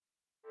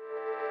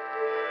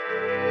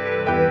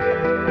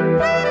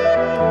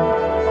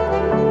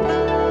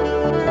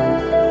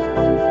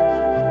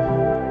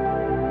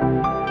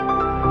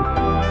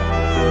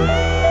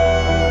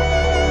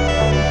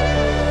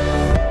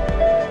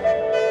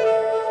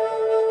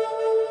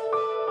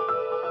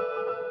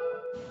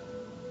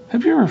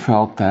Have you ever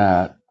felt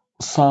that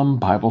some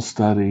Bible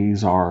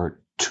studies are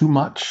too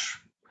much?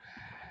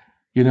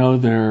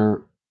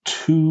 They're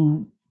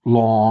too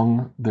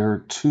long,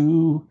 they're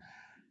too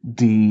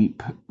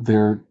deep,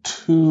 they're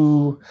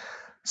too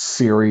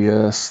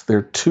serious,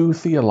 they're too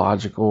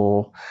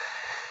theological,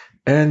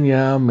 and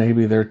yeah,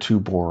 maybe they're too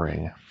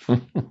boring.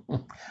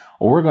 Well,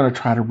 we're going to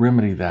try to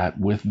remedy that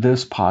with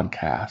this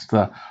podcast,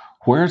 the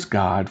Where's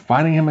God?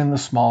 Finding Him in the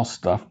Small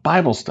Stuff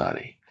Bible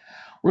Study.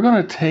 We're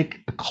going to take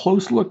a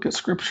close look at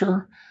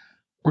Scripture.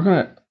 We're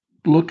going to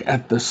look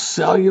at the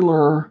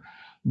cellular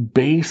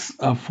base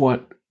of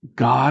what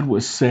God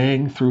was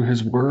saying through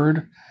His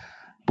Word,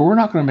 but we're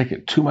not going to make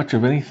it too much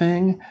of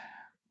anything.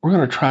 We're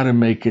going to try to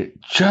make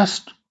it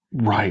just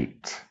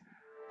right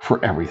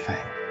for everything.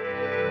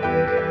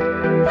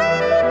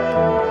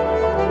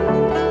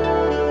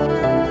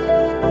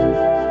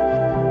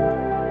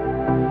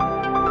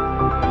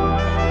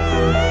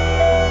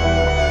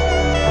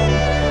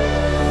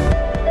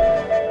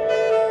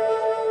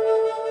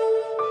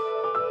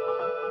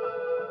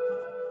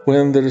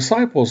 When the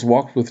disciples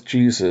walked with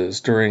Jesus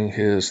during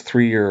His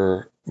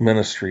 3-year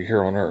ministry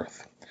here on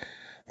earth,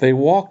 they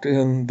walked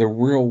in the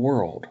real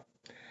world.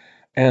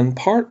 And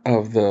part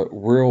of the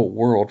real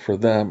world for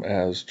them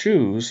as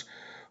Jews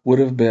would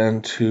have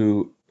been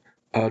to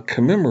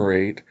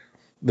commemorate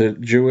the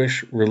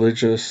Jewish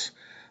religious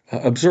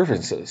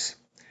observances.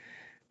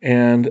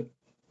 And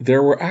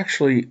there were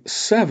actually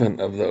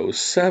 7 of those,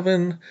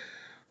 7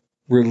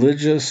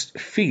 religious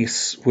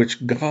feasts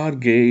which God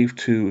gave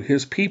to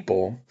His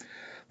people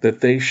that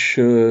they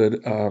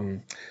should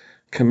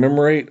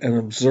commemorate and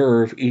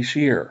observe each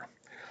year.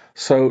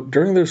 So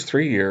during those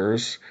 3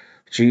 years,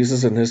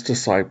 Jesus and His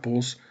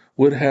disciples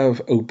would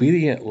have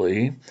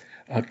obediently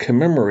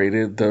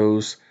commemorated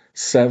those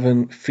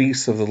 7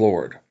 feasts of the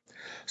Lord.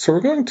 So we're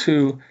going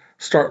to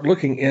start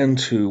looking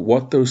into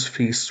what those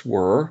feasts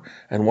were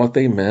and what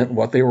they meant,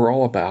 what they were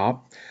all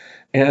about.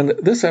 And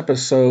this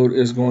episode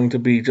is going to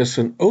be just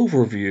an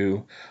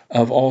overview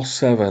of all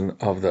 7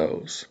 of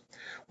those.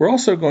 We're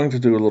also going to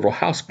do a little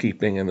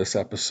housekeeping in this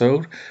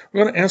episode.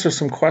 We're going to answer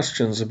some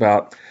questions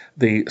about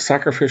the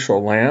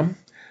sacrificial lamb,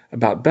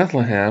 about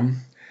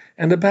Bethlehem,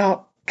 and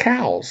about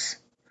cows.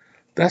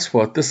 That's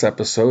what this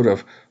episode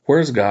of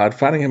Where's God?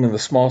 Finding Him in the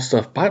Small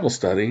Stuff Bible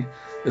Study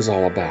is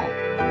all about.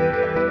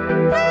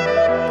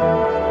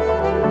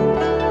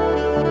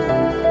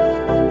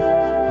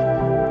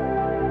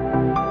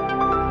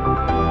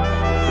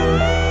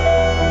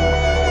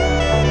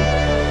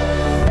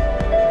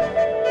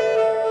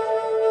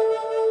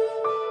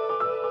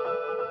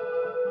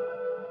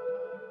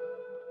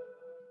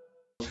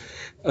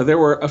 There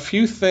were a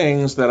few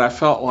things that I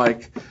felt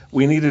like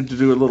we needed to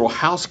do a little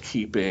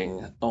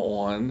housekeeping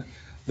on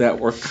that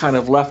were kind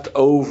of left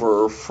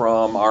over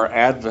from our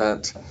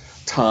Advent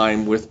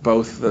time with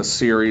both the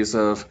series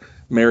of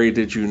Mary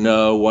Did You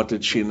Know, What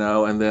Did She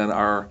Know, and then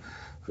our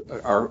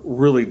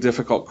really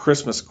difficult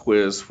Christmas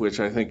quiz, which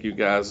I think you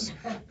guys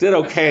did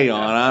okay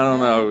on. I don't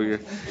know.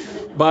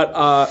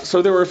 But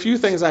so there were a few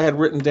things I had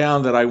written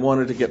down that I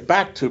wanted to get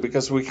back to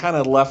because we kind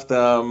of left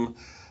them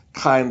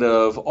kind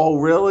of, oh,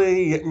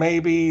 really?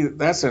 Maybe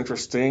that's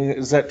interesting.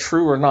 Is that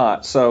true or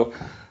not? So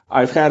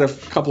I've had a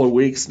couple of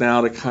weeks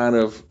now to kind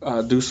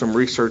of do some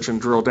research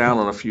and drill down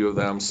on a few of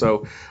them.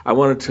 So I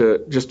wanted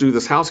to just do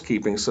this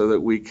housekeeping so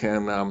that we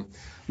can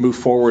move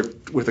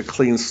forward with a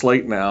clean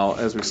slate now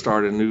as we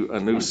start a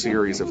new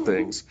series of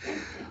things.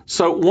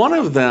 So one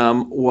of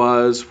them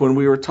was when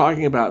we were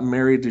talking about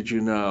Mary, did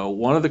you know?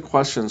 One of the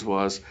questions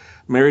was,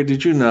 Mary,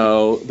 did you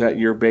know that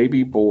your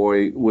baby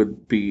boy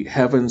would be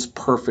heaven's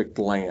perfect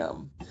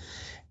lamb?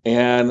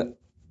 And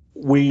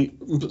we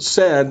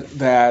said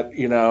that,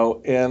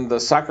 in the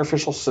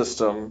sacrificial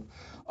system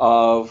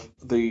of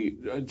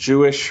the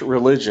Jewish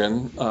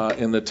religion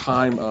in the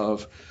time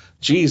of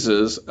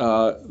Jesus,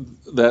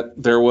 that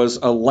there was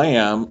a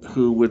lamb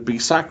who would be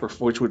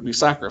which would be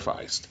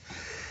sacrificed.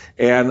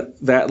 And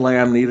that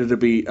lamb needed to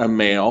be a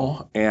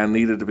male and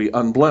needed to be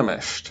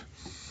unblemished.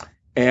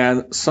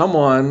 And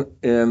someone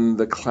in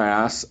the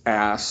class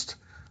asked,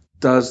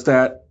 does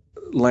that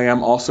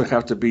lamb also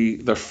have to be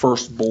the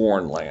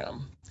firstborn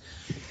lamb?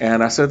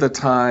 And I said at the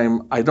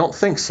time, I don't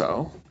think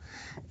so.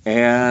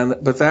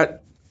 But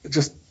that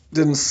just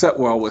didn't sit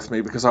well with me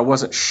because I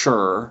wasn't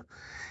sure.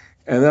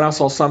 And then I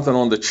saw something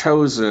on The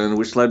Chosen,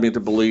 which led me to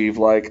believe,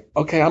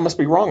 okay, I must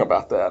be wrong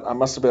about that. I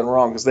must have been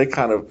wrong because they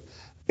kind of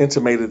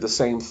intimated the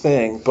same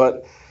thing.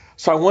 But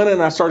so I went in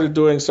and I started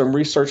doing some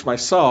research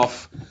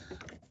myself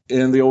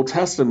in the Old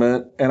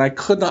Testament, and I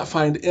could not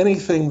find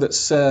anything that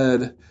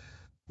said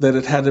that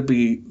it had to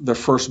be the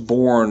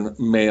firstborn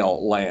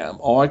male lamb.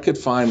 All I could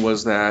find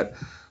was that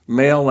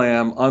male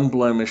lamb,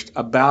 unblemished,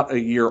 about a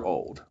year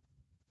old.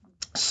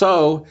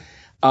 So,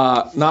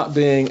 not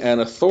being an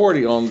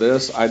authority on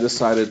this, I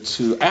decided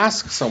to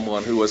ask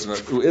someone who is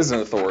an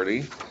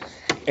authority,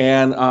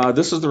 and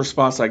this is the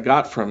response I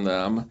got from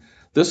them.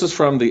 This is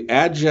from the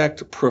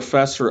adjunct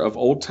professor of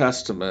Old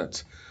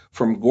Testament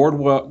from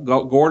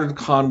Gordon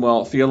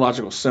Conwell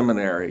Theological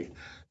Seminary,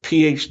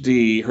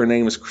 PhD. Her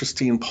name is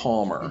Christine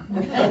Palmer.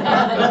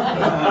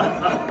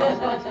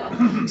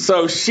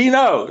 So she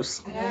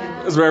knows.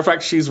 As a matter of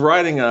fact, she's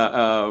writing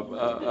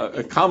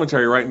a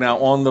commentary right now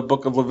on the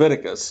book of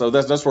Leviticus. So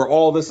that's where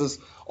all of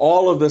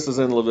this is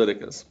in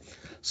Leviticus.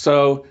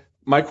 So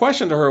my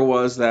question to her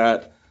was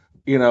that,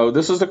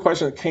 this is the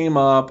question that came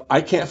up.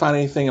 I can't find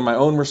anything in my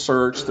own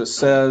research that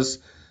says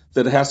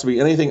that it has to be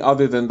anything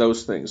other than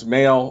those things: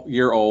 male,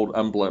 year-old,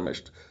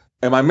 unblemished.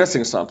 Am I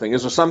missing something?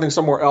 Is there something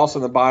somewhere else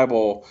in the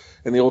Bible,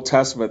 in the Old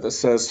Testament, that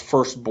says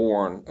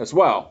firstborn as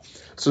well?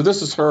 So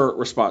this is her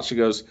response. She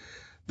goes,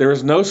 there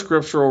is no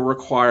scriptural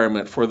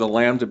requirement for the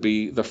lamb to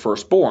be the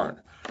firstborn.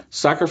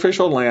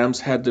 Sacrificial lambs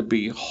had to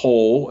be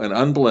whole and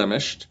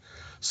unblemished.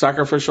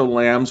 Sacrificial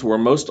lambs were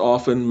most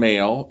often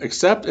male,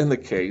 except in the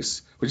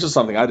case, which is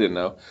something I didn't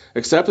know,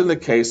 except in the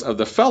case of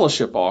the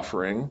fellowship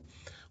offering,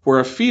 where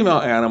a female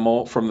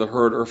animal from the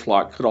herd or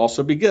flock could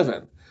also be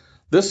given.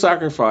 This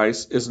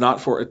sacrifice is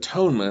not for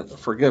atonement,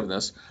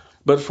 forgiveness,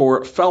 but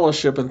for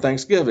fellowship and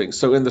thanksgiving.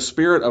 So in the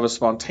spirit of a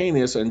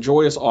spontaneous and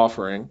joyous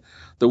offering,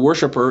 the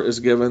worshiper is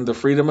given the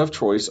freedom of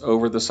choice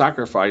over the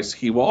sacrifice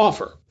he will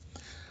offer.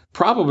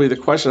 Probably the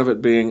question of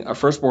it being a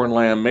firstborn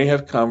lamb may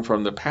have come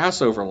from the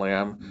Passover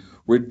lamb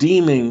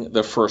redeeming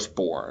the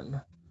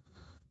firstborn.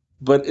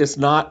 But it's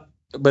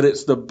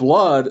the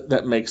blood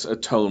that makes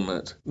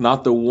atonement,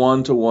 not the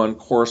one-to-one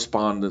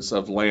correspondence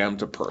of lamb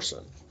to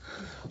person.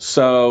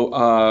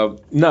 So,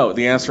 no,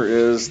 the answer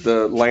is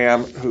the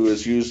lamb who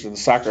is used in the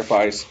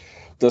sacrifice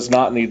does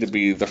not need to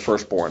be the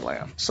firstborn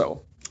lamb.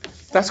 So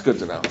that's good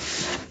to know.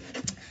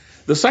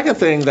 The second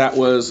thing that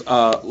was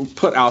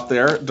put out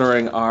there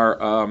during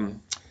our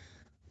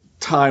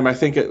time, I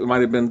think it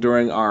might have been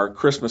during our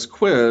Christmas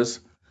quiz,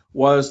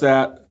 was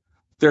that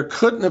there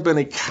couldn't have been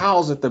any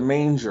cows at the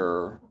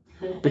manger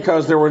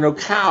because there were no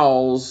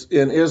cows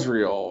in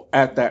Israel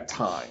at that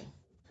time.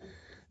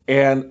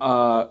 And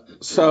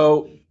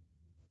so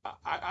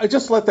I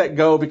just let that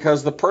go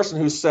because the person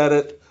who said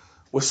it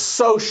was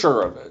so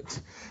sure of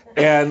it.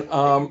 And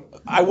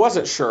I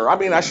wasn't sure. I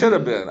mean, I should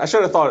have been. I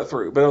should have thought it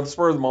through. But on the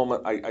spur of the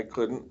moment, I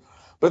couldn't.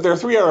 But there are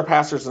 3 other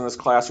pastors in this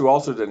class who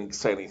also didn't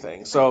say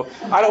anything. So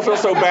I don't feel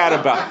so bad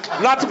about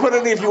it. Not to put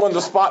any of you on the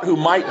spot who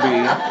might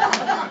be.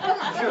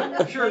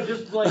 Sure,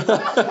 just blame.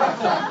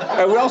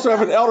 And we also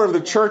have an elder of the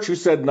church who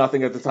said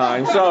nothing at the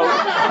time. So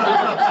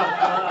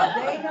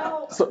They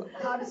know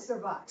how to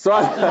survive. So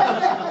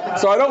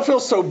I don't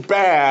feel so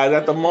bad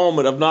at the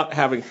moment of not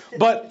having.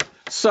 But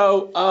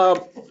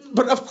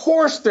of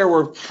course there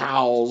were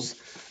cows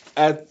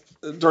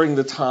during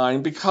the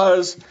time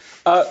because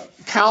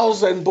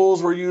cows and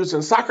bulls were used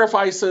in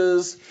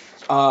sacrifices.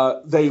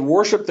 They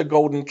worshipped the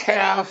golden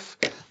calf,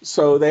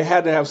 so they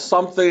had to have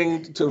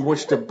something to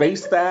which to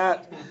base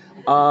that.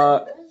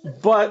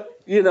 But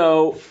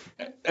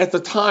at the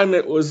time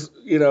it was,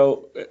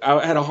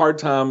 I had a hard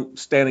time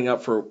standing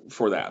up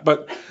for that.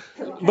 But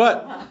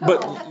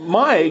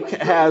Mike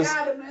has.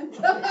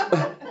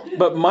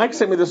 But Mike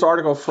sent me this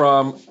article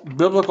from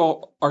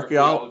Biblical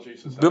Archaeology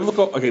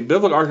Society.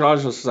 Biblical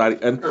Archaeological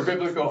Society or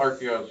Biblical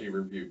Archaeology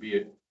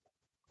Review.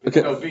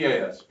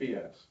 VAS.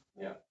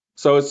 Yeah.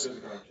 So it's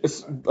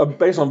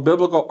based on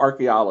biblical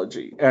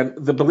archaeology,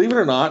 and believe it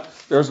or not,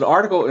 there's an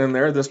article in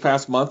there this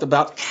past month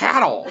about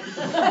cattle.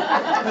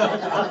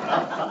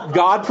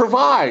 God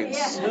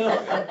provides.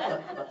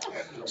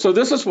 So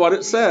this is what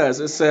it says.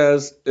 It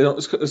says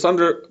it's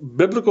under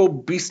biblical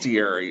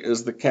bestiary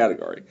is the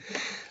category.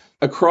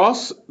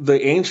 Across the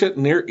ancient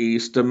Near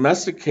East,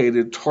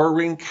 domesticated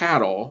taurine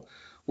cattle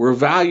were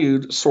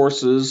valued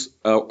sources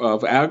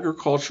of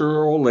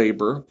agricultural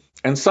labor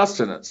and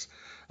sustenance,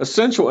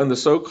 essential in the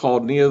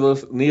so-called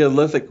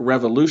Neolithic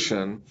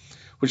Revolution,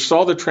 which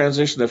saw the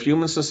transition of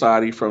human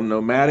society from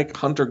nomadic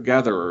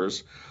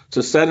hunter-gatherers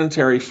to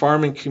sedentary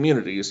farming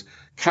communities.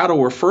 Cattle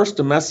were first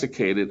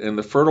domesticated in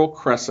the Fertile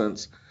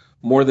Crescent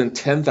more than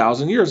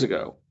 10,000 years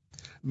ago.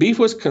 Beef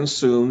was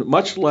consumed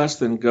much less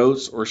than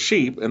goats or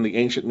sheep in the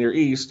ancient Near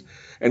East,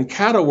 and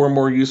cattle were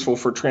more useful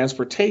for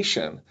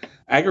transportation,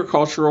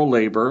 agricultural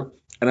labor,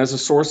 and as a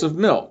source of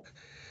milk.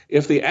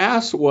 If the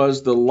ass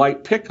was the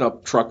light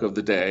pickup truck of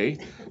the day,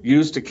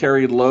 used to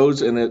carry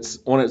loads on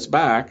its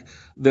back,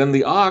 then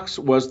the ox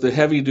was the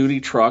heavy-duty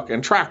truck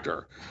and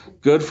tractor,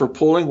 good for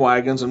pulling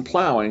wagons and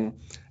plowing.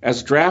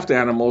 As draft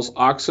animals,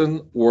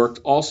 oxen worked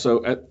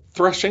also at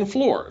threshing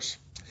floors.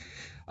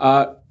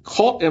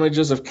 Cult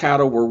images of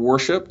cattle were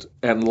worshipped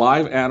and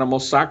live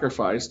animals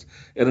sacrificed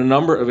in a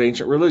number of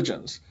ancient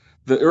religions.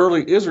 The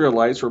early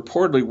Israelites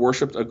reportedly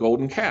worshipped a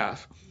golden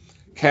calf.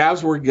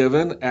 Calves were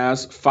given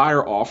as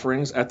fire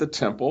offerings at the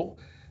temple,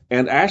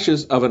 and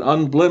ashes of an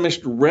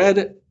unblemished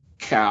red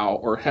cow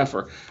or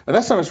heifer. And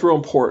that's something that's real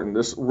important,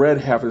 this red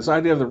heifer, this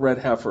idea of the red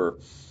heifer.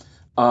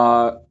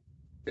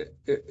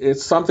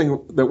 It's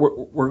something that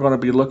we're going to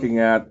be looking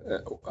at.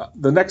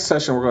 The next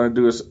session we're going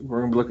to do is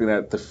we're going to be looking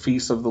at the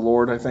Feast of the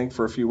Lord, I think,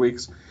 for a few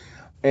weeks.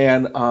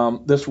 And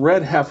this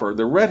red heifer,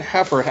 the red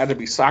heifer had to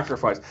be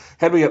sacrificed,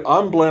 had to be an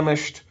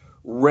unblemished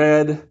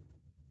red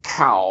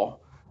cow.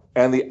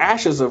 and the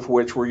ashes of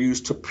which were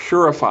used to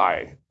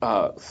purify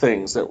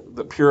things,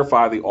 that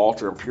purify the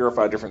altar and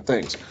purify different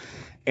things.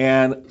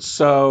 And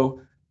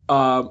so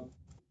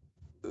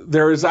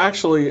there is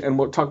actually, and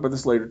we'll talk about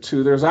this later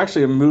too, there's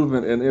actually a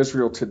movement in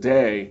Israel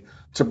today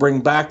to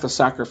bring back the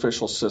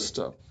sacrificial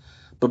system.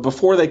 But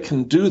before they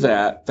can do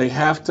that, they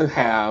have to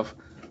have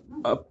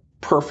a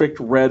perfect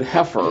red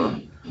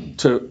heifer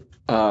to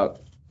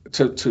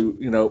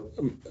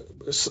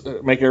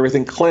make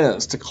everything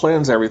cleansed, to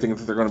cleanse everything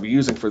that they're going to be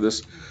using for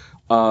this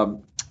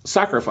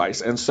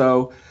sacrifice. And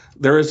so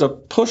there is a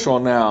push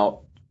on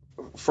now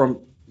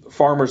from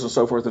farmers and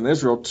so forth in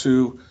Israel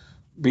to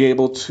be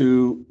able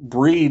to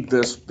breed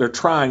this. They're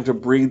trying to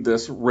breed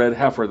this red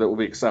heifer that will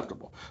be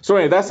acceptable. So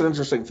anyway, that's an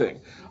interesting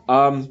thing.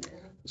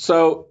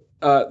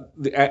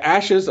 The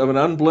ashes of an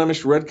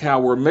unblemished red cow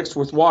were mixed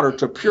with water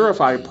to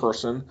purify a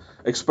person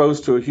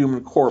exposed to a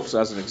human corpse,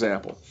 as an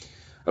example.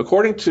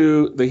 According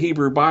to the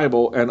Hebrew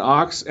Bible, an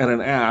ox and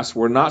an ass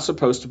were not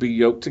supposed to be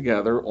yoked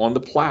together on the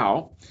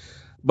plow,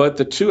 but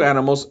the two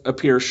animals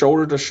appear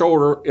shoulder to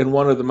shoulder in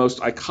one of the most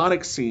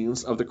iconic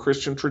scenes of the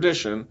Christian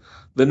tradition,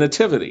 the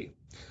Nativity.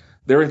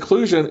 Their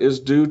inclusion is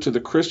due to the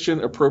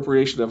Christian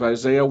appropriation of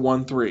Isaiah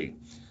 1:3.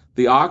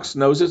 The ox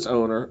knows its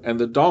owner, and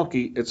the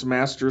donkey its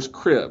master's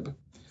crib.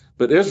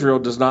 But Israel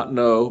does not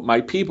know,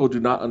 my people do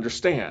not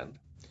understand.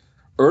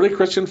 Early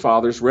Christian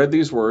fathers read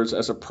these words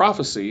as a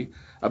prophecy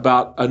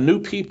about a new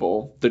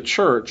people, the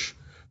church,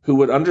 who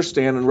would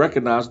understand and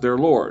recognize their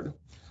Lord,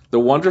 the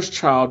wondrous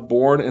child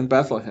born in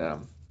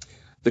Bethlehem.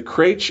 The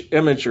creche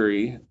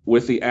imagery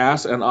with the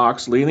ass and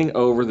ox leaning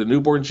over the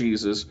newborn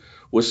Jesus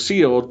was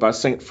sealed by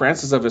St.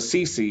 Francis of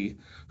Assisi,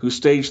 who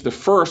staged the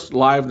first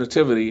live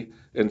nativity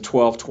in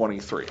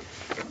 1223.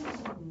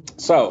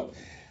 So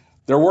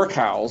there were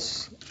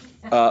cows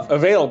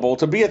available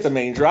to be at the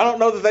manger. We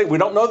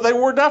don't know that they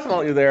were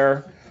definitely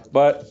there,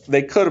 but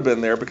they could have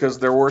been there because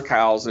there were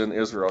cows in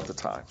Israel at the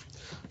time.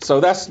 So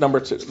that's number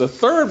 2. The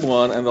third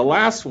one and the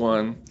last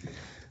one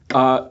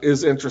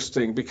is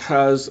interesting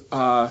because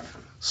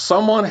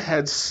someone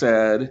had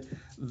said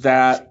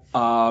that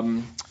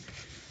when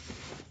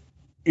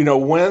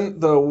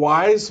the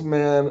wise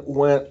men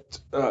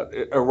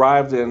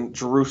arrived in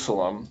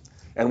Jerusalem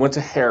and went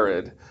to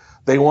Herod,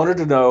 they wanted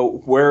to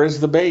know, where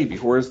is the baby?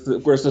 Where's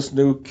this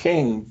new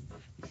king?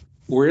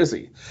 Where is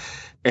he?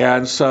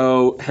 And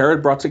so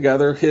Herod brought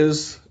together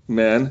his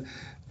men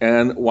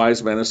and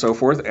wise men and so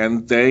forth,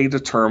 and they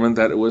determined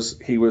that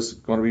he was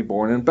going to be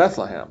born in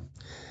Bethlehem.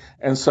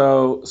 And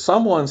so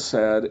someone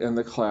said in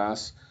the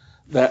class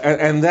that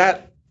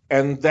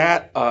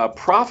that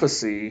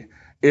prophecy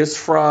is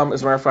from,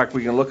 as a matter of fact,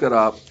 we can look it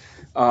up.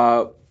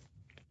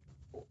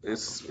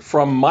 It's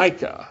from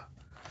Micah.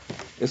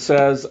 It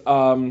says,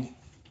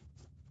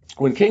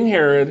 when King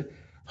Herod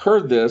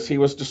heard this, he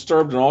was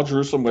disturbed, and all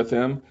Jerusalem with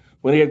him.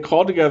 When he had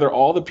called together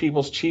all the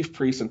people's chief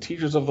priests and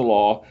teachers of the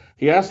law,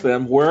 he asked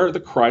them where the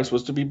Christ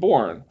was to be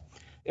born.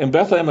 In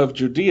Bethlehem of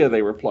Judea,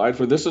 they replied,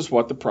 for this is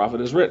what the prophet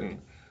has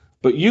written.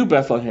 But you,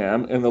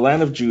 Bethlehem, in the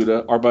land of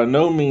Judah, are by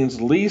no means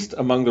least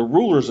among the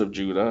rulers of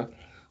Judah,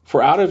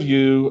 for out of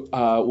you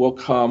will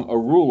come a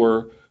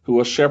ruler who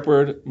will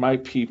shepherd my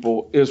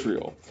people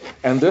Israel.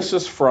 And this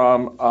is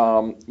from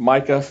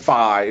Micah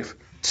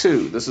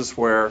 5:2. This is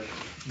where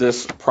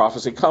this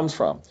prophecy comes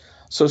from.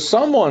 So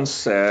someone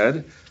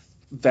said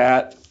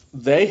that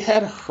they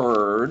had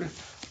heard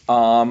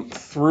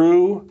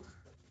through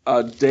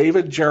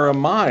David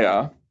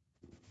Jeremiah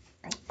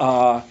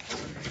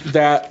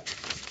that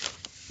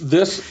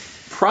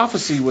this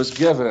prophecy was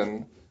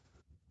given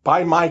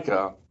by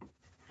Micah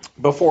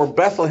before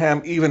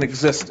Bethlehem even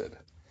existed.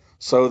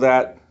 So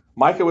that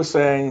Micah was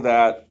saying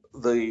that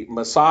the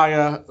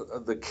Messiah,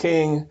 the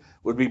king,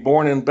 would be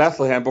born in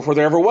Bethlehem before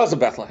there ever was a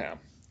Bethlehem.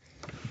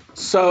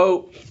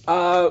 So,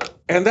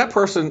 and that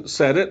person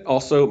said it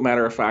also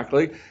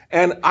matter-of-factly,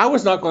 and I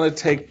was not going to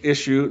take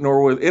issue,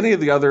 nor with any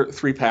of the other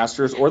 3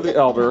 pastors or the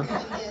elder,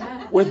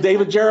 with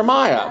David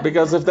Jeremiah,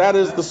 because if that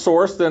is the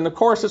source, then of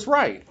course it's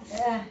right.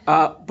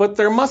 But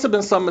there must have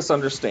been some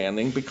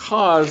misunderstanding,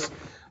 because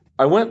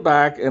I went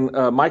back, and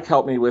Mike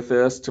helped me with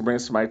this to bring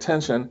this to my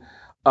attention.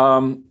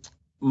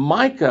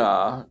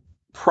 Micah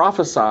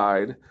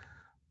prophesied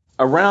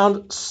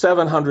around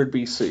 700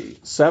 BC,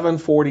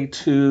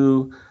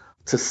 742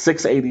 to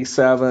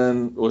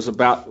 687 was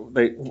about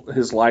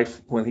his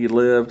life when he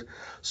lived.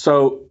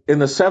 So in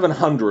the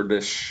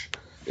 700-ish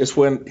is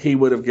when he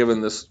would have given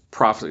this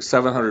prophecy,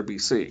 700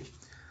 BC.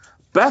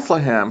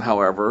 Bethlehem,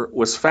 however,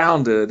 was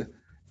founded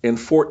in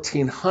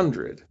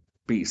 1400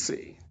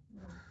 BC.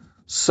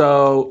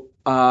 So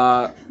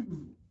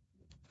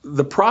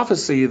the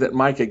prophecy that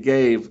Micah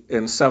gave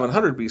in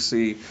 700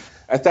 BC,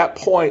 at that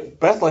point,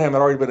 Bethlehem had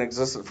already been in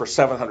existence for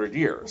 700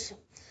 years.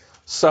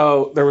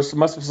 So there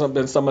must have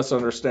been some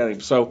misunderstanding.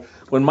 So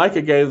when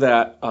Micah gave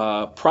that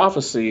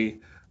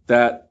prophecy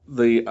that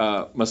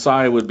the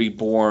Messiah would be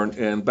born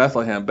in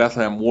Bethlehem,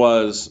 Bethlehem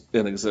was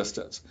in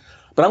existence.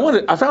 But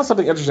I found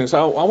something interesting.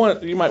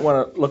 So you might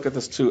want to look at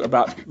this too,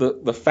 about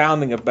the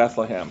founding of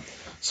Bethlehem.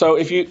 So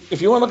if you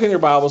want to look in your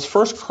Bibles,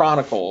 1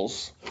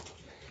 Chronicles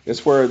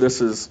is where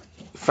this is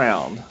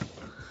found.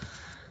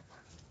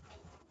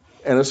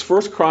 And it's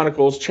 1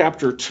 Chronicles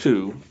chapter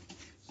 2.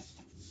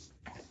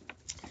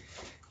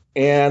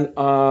 And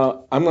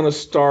I'm going to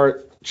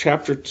start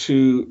chapter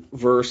 2,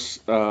 we'll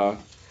start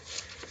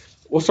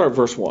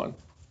verse 1. It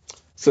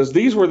says,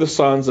 these were the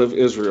sons of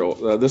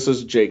Israel. This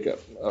is Jacob,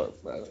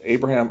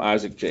 Abraham,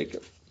 Isaac,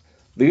 Jacob.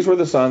 These were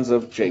the sons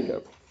of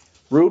Jacob.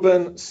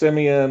 Reuben,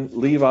 Simeon,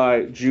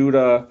 Levi,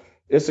 Judah,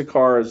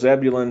 Issachar,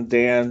 Zebulun,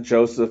 Dan,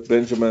 Joseph,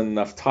 Benjamin,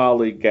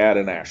 Naphtali, Gad,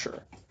 and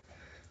Asher.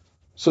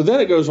 So then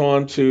it goes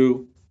on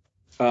to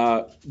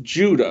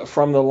Judah.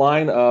 From the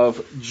line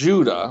of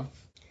Judah,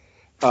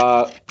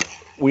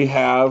 we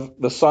have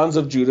the sons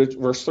of Judah,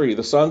 verse 3,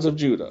 the sons of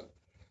Judah.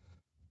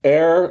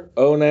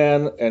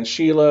 Onan, and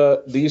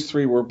Shelah, these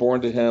three were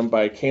born to him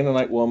by a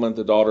Canaanite woman,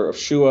 the daughter of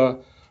Shua.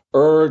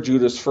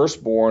 Judah's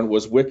firstborn,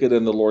 was wicked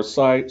in the Lord's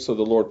sight, so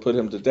the Lord put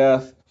him to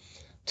death.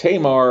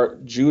 Tamar,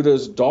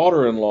 Judah's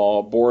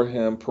daughter-in-law, bore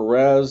him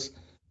Perez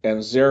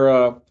and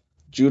Zerah.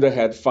 Judah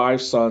had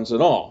 5 sons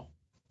in all.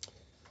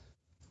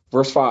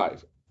 Verse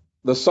 5,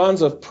 the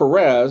sons of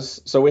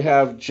Perez, so we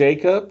have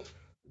Jacob,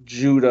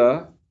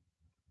 Judah,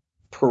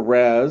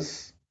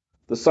 Perez.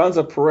 The sons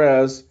of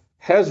Perez,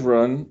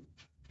 Hezron,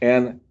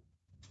 and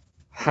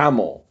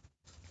Hamul.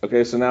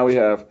 Okay, so now we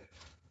have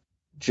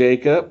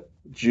Jacob,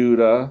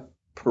 Judah,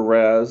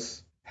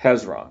 Perez,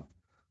 Hezron.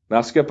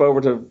 Now skip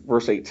over to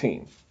verse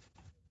 18.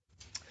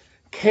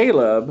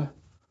 Caleb,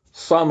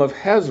 son of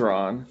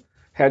Hezron,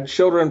 had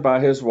children by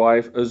his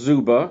wife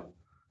Azubah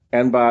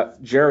and by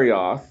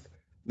Jerioth.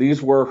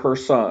 These were her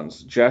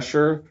sons,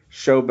 Jesher,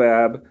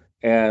 Shobab,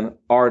 and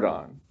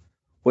Ardon.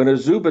 When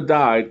Azubah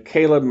died,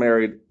 Caleb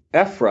married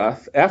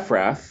Ephrath.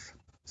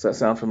 Does that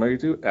sound familiar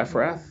to you?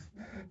 Ephrath?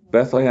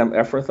 Bethlehem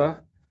Ephrathah.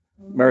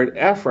 Married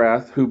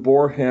Ephrath, who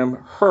bore him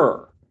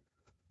Hur.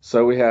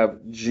 So we have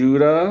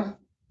Judah,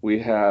 we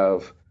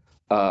have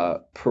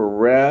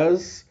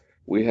Perez,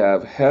 we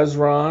have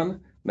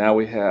Hezron, now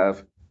we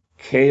have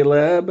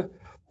Caleb,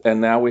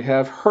 and now we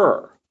have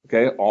Hur.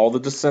 Okay, all the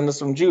descendants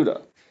from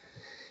Judah.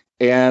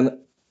 And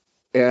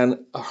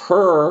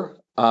Hur,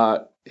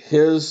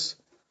 his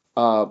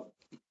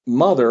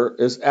mother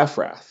is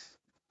Ephrath.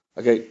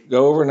 Okay,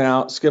 go over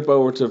now, skip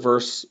over to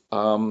verse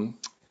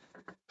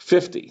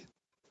 50.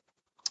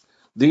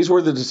 These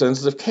were the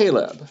descendants of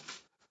Caleb.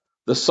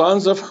 The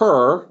sons of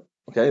Hur,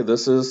 okay,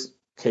 this is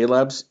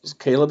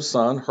Caleb's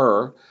son,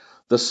 Hur.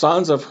 The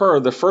sons of Hur,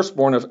 the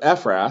firstborn of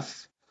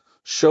Ephrath,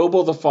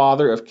 Shobal the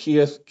father of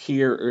Kiriath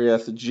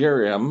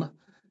Jearim,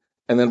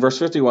 and then verse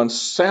 51,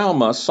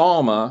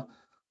 Salma,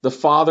 the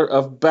father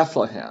of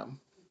Bethlehem.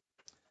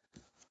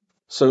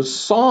 So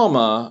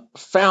Salma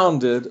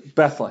founded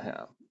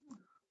Bethlehem.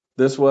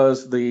 This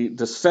was the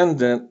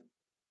descendant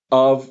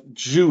of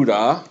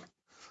Judah.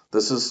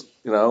 This is,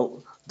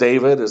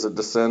 David is a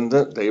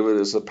descendant.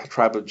 David is a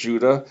tribe of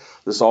Judah.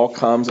 This all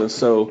comes, and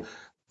so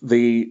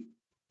the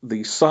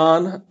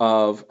son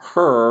of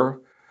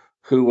Hur,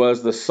 who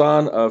was the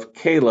son of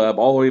Caleb,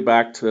 all the way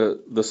back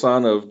to the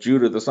son of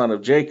Judah, the son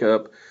of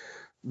Jacob,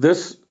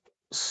 this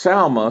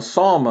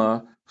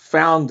Salma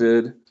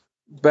founded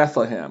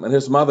Bethlehem, and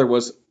his mother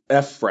was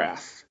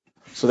Ephrath.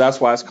 So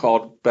that's why it's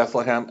called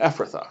Bethlehem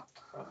Ephrathah.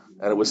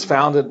 And it was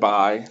founded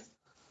by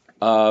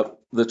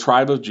the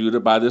tribe of Judah,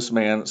 by this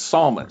man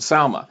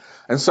Salma.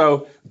 And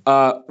so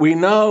we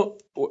know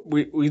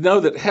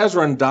that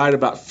Hezron died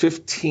about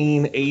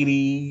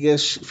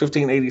 1580-ish,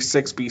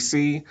 1586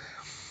 BC.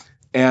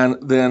 And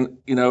then,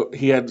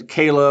 he had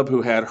Caleb,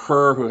 who had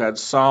Hur, who had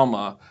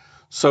Salma.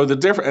 So the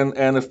difference,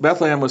 and if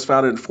Bethlehem was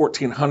founded in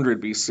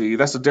 1400 BC,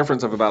 that's a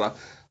difference of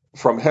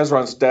from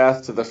Hezron's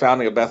death to the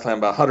founding of Bethlehem,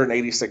 about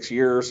 186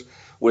 years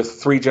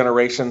with 3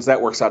 generations.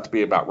 That works out to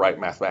be about right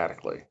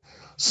mathematically.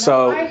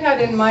 So I had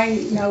in my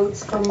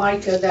notes for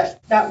Micah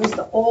that was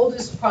the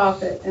oldest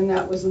prophet, and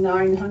that was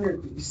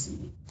 900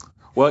 BC.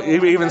 Well,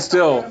 even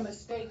still, but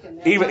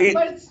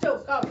it's still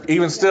covered.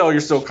 Even still, you're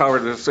still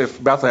covered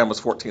if Bethlehem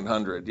was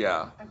 1400.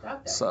 Yeah. I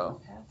got that.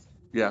 So,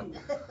 yeah.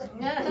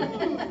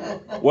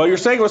 Well, you're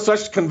saying it with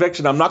such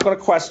conviction, I'm not going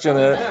to question it.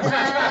 No,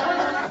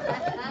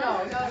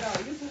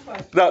 you can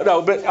question.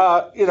 No,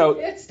 but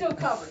it still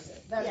covers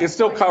it. It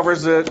still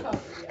covers it.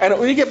 And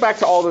when you get back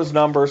to all those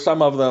numbers,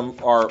 some of them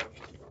are,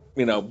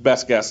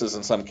 best guesses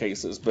in some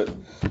cases. But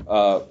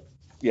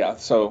yeah.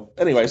 So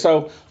anyway,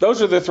 so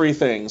those are the 3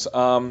 things.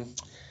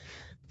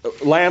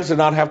 Lambs did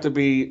not have to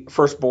be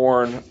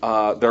firstborn.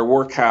 There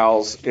were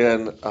cows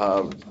in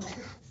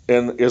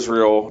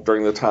Israel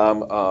during the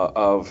time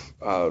of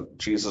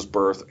Jesus'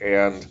 birth,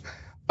 and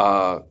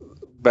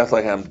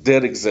Bethlehem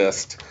did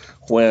exist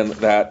when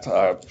that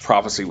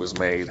prophecy was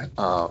made,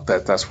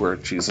 that's where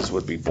Jesus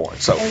would be born.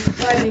 So I was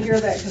glad to hear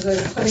that, because I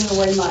was putting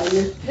away my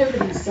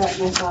nativity set,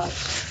 and I thought,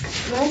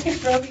 I could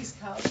throw these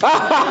cows.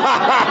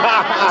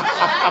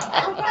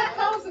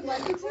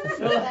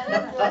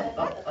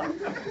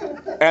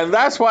 And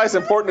that's why it's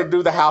important to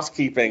do the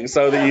housekeeping,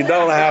 so that you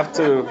don't have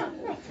to.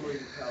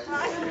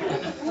 I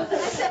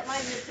set my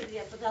nativity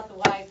up without the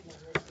wise one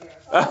this year.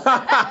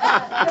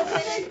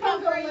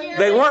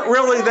 They weren't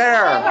really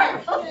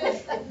there.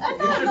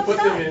 You should put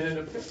them in an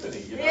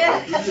epiphany, you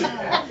know. You should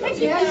have them.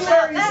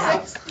 January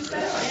 6th.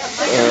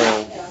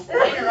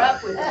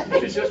 Interrupt with them. You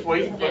should just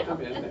wait and put them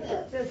in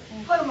there. Just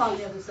put them on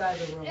the other side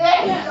of the room.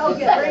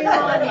 Okay, bring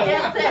them on in.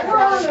 We're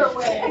on their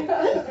way.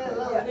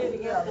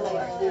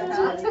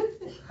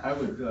 I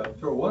would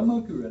throw one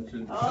monkey wrench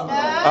in.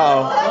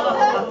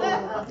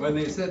 Oh. When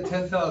they said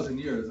 10,000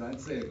 years, I'd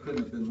say it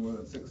couldn't have been more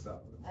than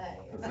 6,000,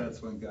 because that's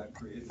when God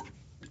created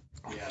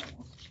the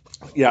animals.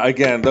 Yeah,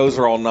 again, those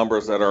are all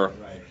numbers that are,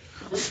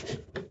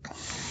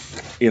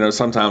 Right.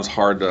 sometimes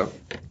hard to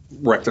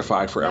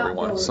rectify for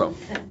everyone. So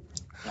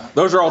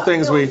those are all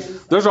things we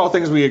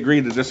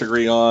agree to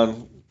disagree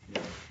on.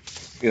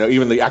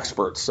 Even the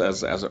experts,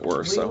 as it were.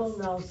 We So, will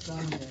know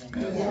someday.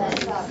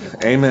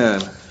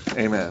 amen,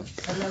 amen.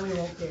 And then we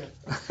won't care.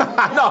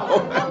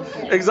 No,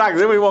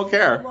 exactly. Then we won't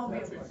care.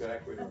 That's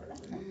exactly right.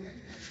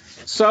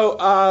 So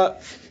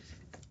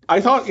I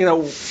thought,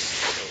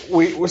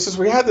 since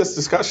we had this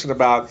discussion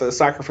about the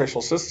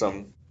sacrificial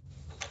system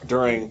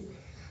during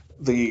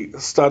the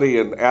study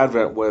in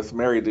Advent with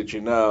Mary, Did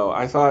You Know?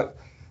 I thought,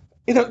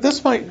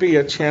 this might be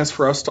a chance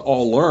for us to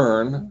all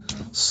learn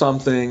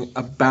something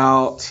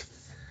about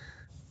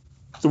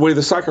the way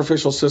the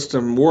sacrificial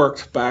system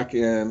worked back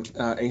in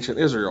ancient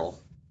Israel.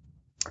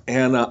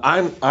 And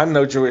I'm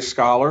no Jewish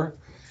scholar.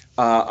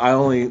 I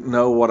only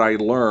know what I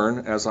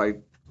learn as I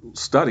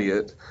study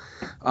it.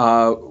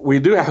 We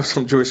do have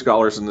some Jewish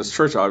scholars in this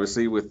church,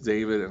 obviously, with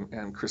David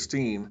and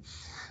Christine.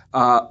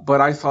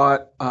 But I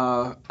thought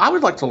I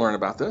would like to learn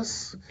about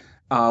this,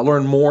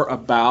 learn more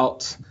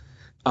about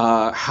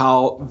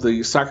how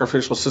the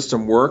sacrificial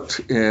system worked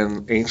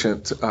in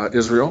ancient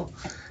Israel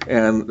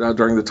and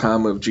during the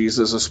time of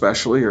Jesus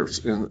especially, or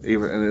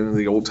even in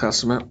the Old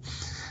Testament.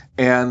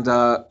 And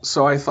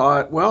so I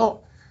thought,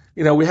 well,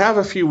 we have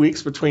a few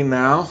weeks between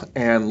now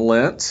and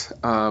Lent.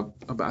 I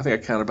think I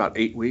counted about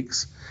 8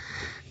 weeks.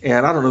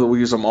 And I don't know that we'll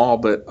use them all,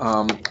 but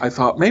I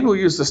thought maybe we'll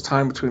use this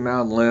time between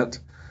now and Lent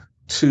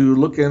to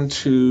look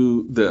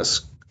into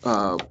this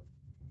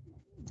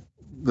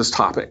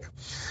topic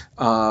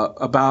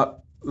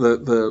about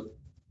the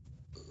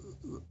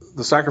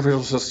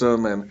sacrificial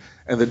system and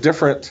the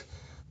different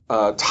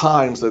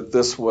times that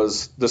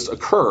this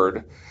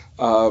occurred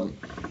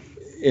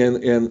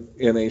in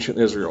ancient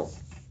Israel.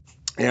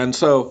 And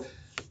so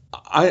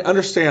I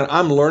understand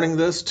I'm learning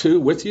this too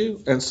with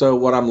you, and so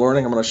what I'm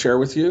learning I'm going to share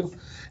with you,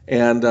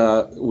 and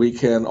we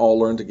can all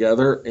learn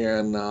together.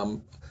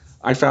 And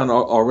I found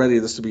already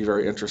this to be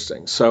very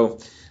interesting. So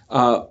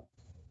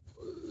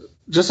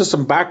just as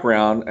some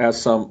background,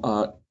 as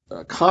some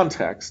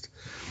context,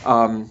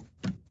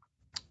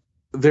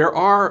 there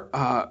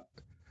are,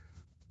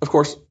 of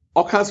course,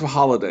 all kinds of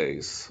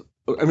holidays.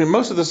 I mean,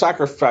 most of the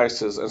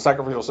sacrifices and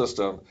sacrificial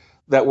system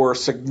that were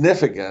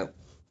significant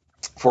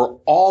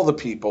for all the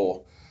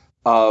people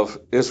of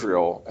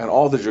Israel and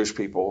all the Jewish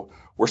people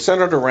were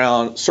centered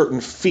around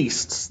certain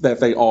feasts that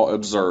they all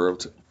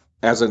observed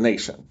as a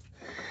nation.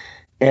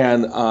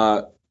 And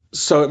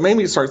so it made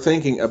me start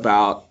thinking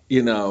about,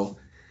 we all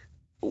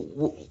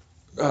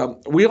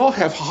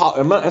have,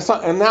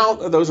 and now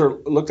those are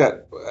looked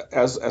at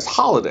as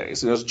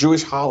holidays, as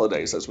Jewish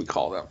holidays, as we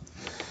call them.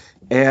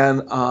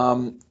 And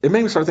it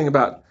made me start thinking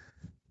about,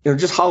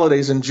 just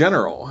holidays in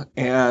general,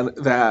 and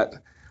that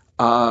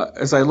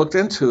as I looked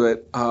into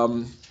it,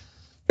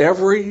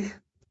 every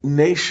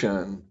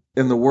nation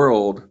in the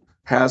world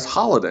has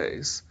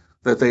holidays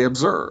that they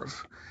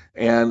observe,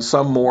 and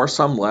some more,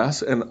 some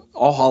less, and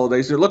all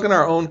holidays. You look in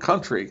our own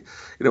country,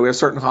 we have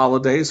certain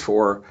holidays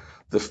for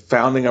the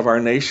founding of our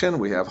nation.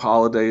 We have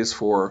holidays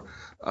for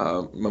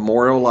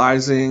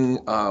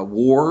memorializing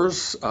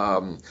wars.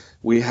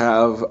 We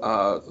have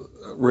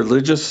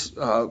religious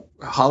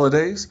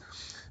holidays.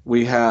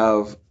 We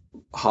have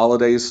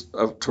holidays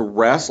to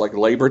rest, like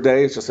Labor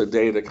Day. It's just a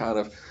day to kind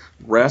of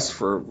rest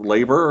for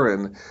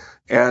labor,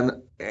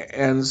 and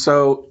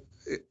so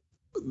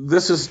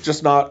this is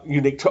just not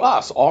unique to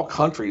us. All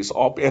countries,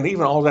 and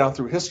even all down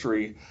through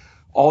history,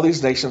 all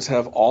these nations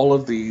have all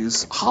of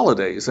these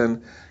holidays,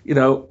 and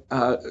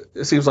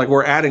it seems like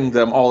we're adding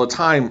them all the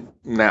time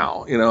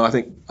now. I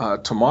think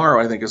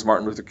tomorrow is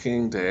Martin Luther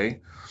King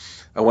Day.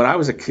 When I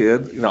was a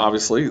kid,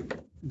 obviously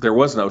there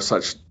was no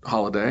such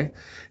holiday,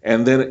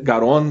 and then it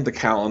got on the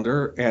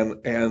calendar,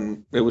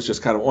 and it was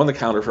just kind of on the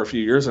calendar for a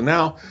few years, and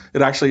now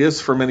it actually is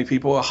for many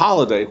people a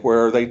holiday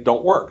where they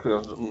don't work.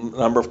 A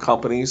number of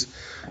companies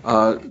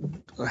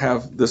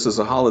have this as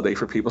a holiday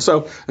for people,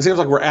 so it seems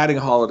like we're adding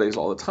holidays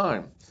all the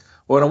time.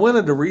 When I went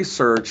into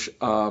research,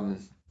 the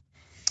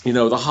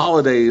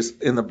holidays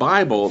in the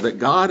Bible that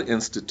God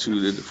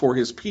instituted for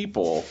His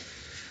people,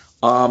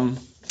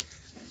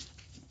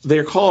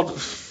 they're called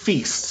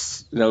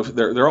feasts.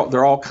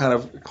 They're all kind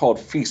of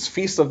called feasts.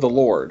 Feast of the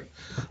Lord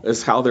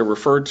is how they're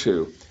referred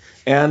to,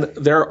 and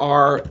there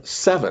are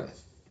 7.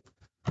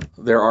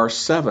 There are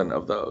 7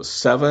 of those,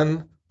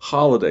 7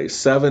 holidays,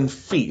 7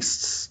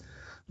 feasts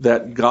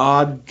that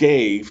God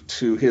gave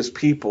to His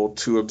people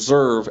to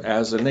observe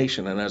as a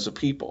nation and as a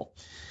people.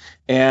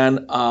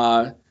 And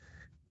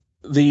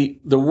the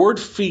word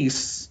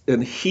feasts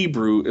in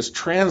Hebrew is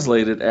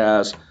translated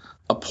as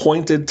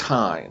appointed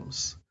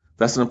times.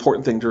 That's an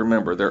important thing to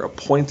remember. They're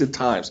appointed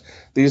times.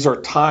 These are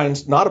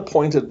times not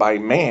appointed by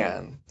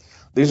man.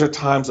 These are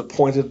times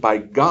appointed by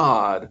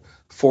God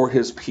for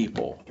his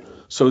people.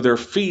 So they're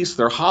feasts,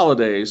 they're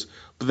holidays,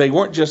 but they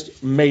weren't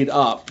just made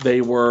up.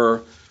 They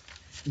were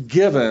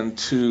given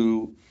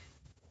to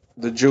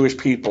the Jewish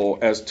people,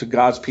 as to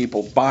God's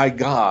people by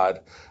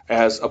God,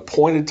 as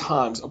appointed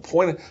times.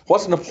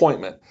 What's an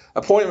appointment?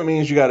 Appointment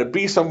means you got to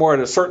be somewhere at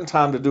a certain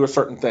time to do a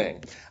certain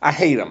thing. I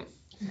hate them.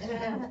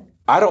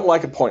 I don't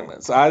like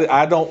appointments.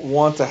 I don't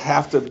want to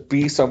have to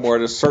be somewhere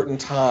at a certain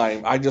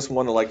time. I just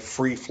want to like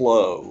free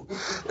flow.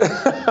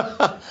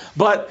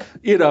 But,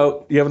 you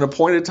have an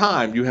appointed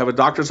time. You have a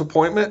doctor's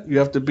appointment, you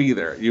have to be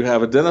there. You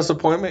have a dentist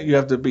appointment, you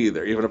have to be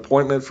there. You have an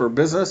appointment for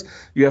business,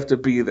 you have to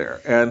be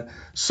there. And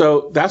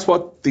so that's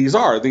what these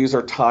are. These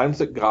are times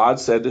that God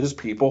said to his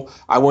people,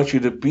 I want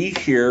you to be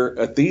here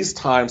at these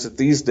times, at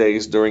these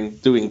days, doing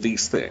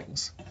these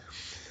things.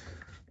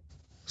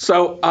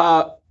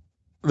 So,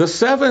 the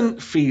 7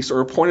 feasts or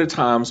appointed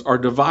times are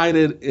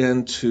divided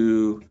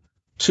into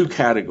 2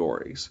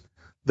 categories.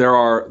 There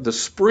are the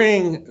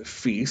spring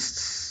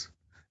feasts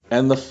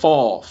and the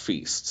fall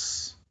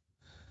feasts.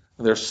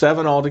 There's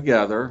 7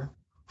 altogether.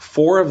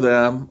 4 of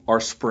them are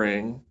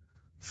spring,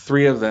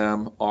 3 of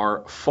them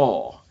are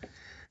fall.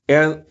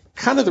 And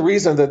kind of the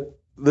reason that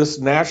this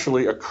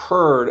naturally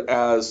occurred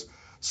as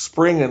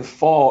spring and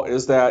fall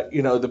is that,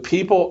 the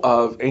people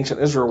of ancient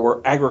Israel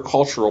were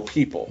agricultural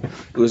people.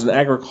 It was an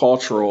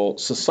agricultural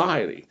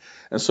society.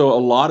 And so a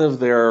lot of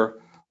their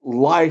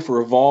life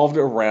revolved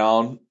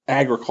around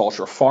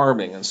agriculture,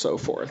 farming, and so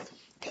forth,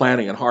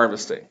 planting and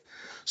harvesting.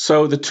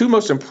 So the 2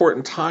 most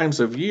important times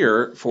of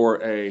year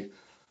for a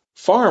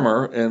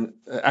farmer in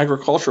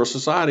agricultural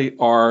society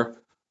are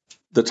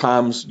the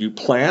times you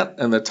plant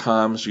and the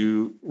times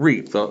you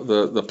reap,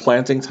 the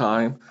planting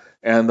time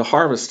and the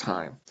harvest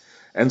time.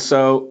 And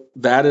so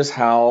that is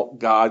how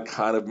God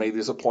kind of made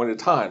these appointed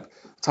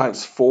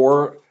times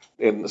 4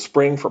 in the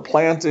spring for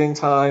planting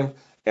time,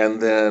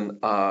 and then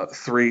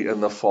 3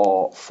 in the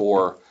fall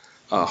for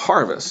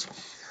harvest.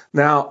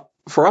 Now,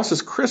 for us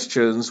as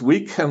Christians,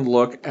 we can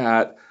look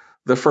at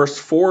the first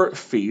 4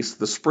 feasts,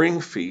 the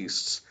spring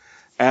feasts,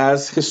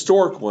 as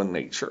historical in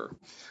nature,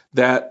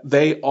 that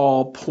they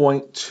all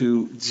point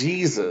to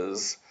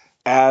Jesus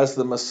as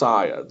the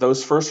Messiah.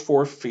 Those first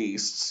 4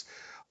 feasts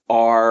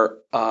are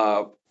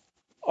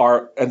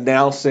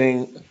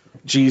announcing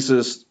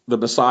Jesus, the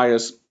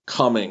Messiah's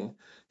coming,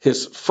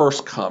 his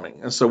first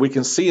coming. And so we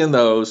can see in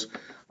those,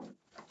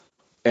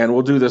 and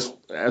we'll do this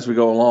as we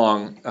go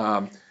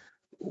along,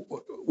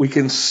 we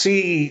can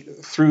see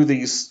through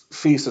these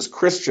feasts as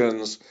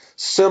Christians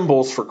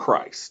symbols for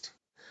Christ.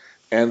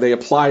 And they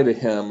apply to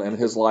him and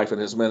his life and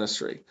his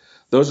ministry.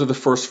 Those are the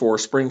first 4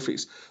 spring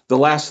feasts. The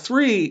last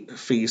 3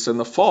 feasts in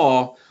the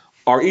fall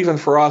are, even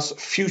for us,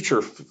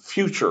 future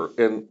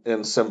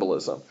in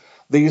symbolism.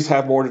 These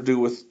have more to do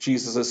with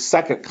Jesus'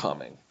 second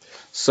coming.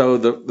 So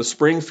the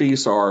spring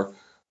feasts are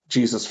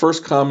Jesus'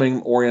 first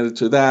coming, oriented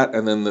to that,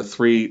 and then the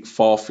 3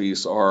 fall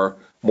feasts are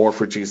more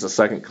for Jesus'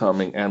 second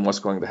coming and what's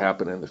going to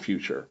happen in the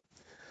future.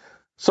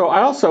 So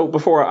I also,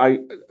 before I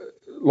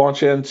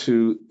launch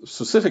into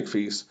specific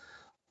feasts,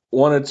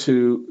 wanted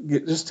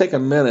to just take a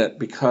minute,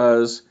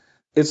 because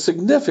it's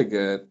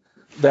significant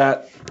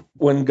that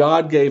when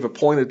God gave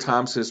appointed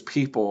times to his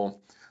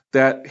people,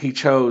 that he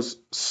chose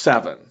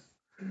 7.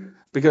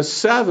 Because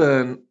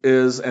 7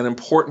 is an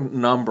important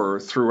number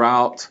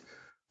throughout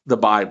the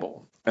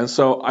Bible. And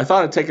so I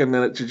thought I'd take a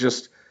minute to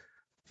just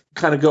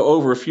kind of go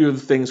over a few of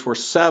the things where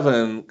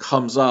 7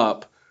 comes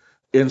up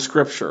in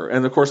Scripture.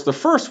 And of course, the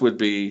first would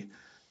be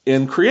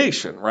in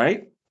creation,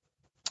 right?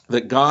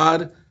 That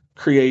God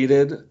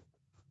created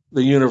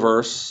the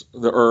universe,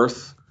 the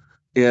earth,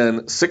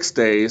 in 6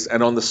 days,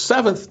 and on the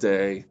 7th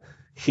day,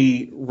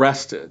 he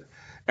rested.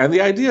 And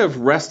the idea of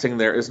resting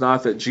there is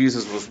not that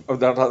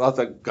not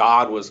that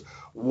God was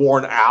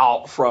worn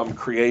out from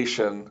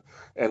creation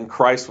and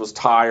Christ was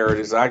tired.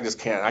 He said,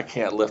 I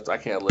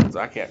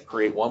can't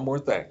create one more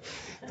thing.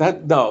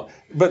 No.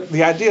 But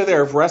the idea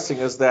there of resting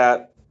is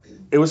that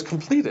it was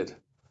completed.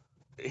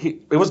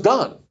 It was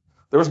done.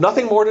 There was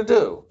nothing more to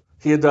do.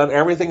 He had done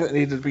everything that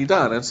needed to be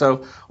done. And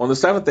so on the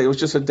 7th day, it was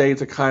just a day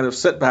to kind of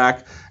sit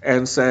back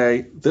and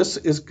say, this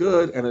is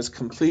good, and it's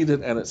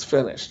completed, and it's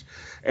finished.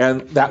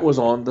 And that was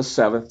on the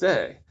 7th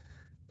day.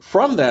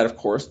 From that, of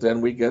course, then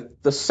we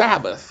get the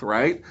Sabbath,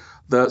 right?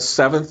 The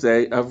 7th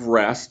day of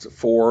rest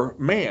for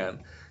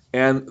man.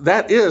 And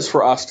that is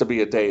for us to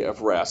be a day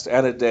of rest,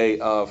 and a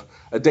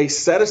day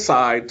set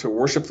aside to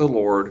worship the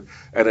Lord,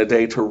 and a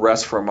day to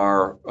rest from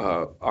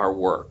our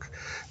work.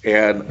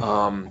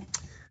 And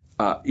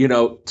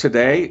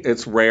today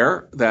it's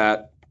rare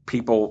that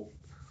people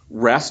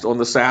rest on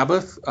the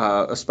Sabbath,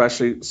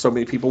 especially so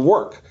many people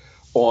work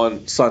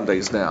on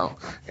Sundays now.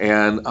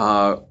 And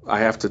I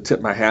have to tip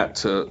my hat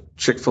to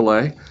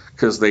Chick-fil-A,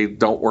 because they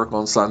don't work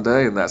on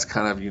Sunday, and that's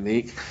kind of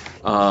unique.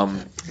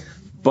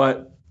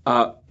 But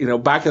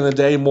back in the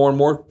day, more and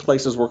more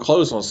places were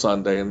closed on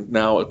Sunday, and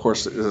now, of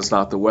course, it's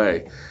not the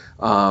way.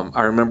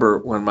 I remember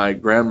when my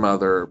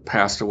grandmother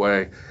passed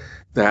away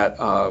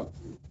that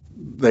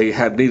they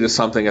had needed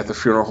something at the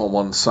funeral home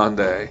on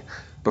Sunday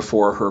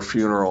before her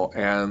funeral,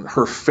 and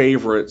her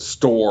favorite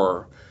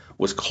store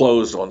was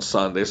closed on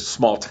Sunday. It's a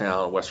small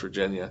town in West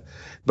Virginia,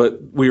 but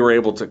we were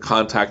able to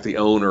contact the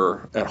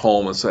owner at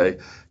home and say,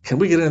 "Can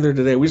we get in there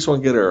today? We just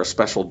want to get her a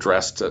special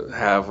dress to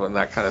have and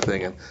that kind of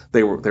thing." And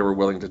they were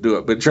willing to do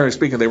it. But generally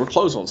speaking, they were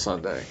closed on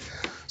Sunday,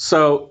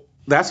 so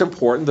that's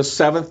important. The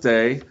seventh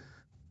day,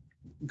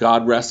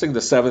 God resting.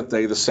 The seventh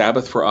day, the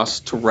Sabbath for us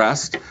to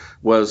rest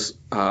was,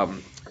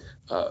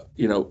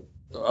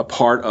 a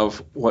part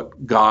of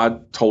what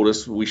God told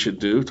us we should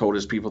do, told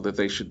his people that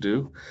they should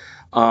do.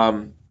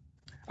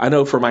 I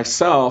know for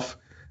myself,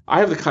 I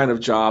have the kind of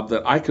job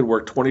that I could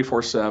work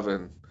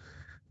 24/7.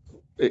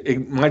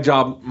 My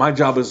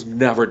job is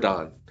never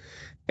done,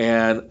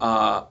 and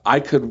I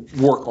could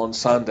work on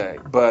Sunday,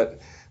 but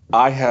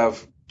I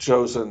have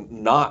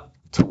chosen not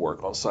to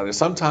work on Sunday.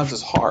 Sometimes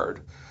it's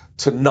hard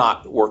to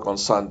not work on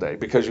Sunday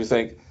because you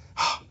think,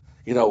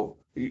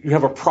 you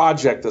have a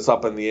project that's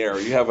up in the air,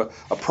 you have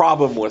a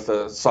problem with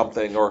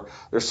something, or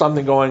there's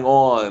something going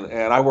on.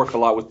 And I work a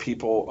lot with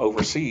people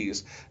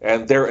overseas,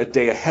 and they're a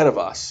day ahead of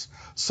us.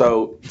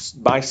 So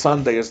my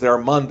Sunday is their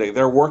Monday.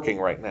 They're working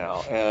right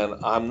now,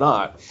 and I'm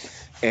not.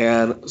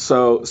 And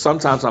so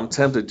sometimes I'm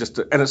tempted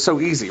and it's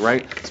so easy,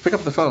 right? Just pick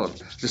up the phone,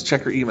 just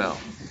check your email.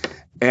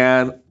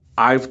 And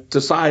I've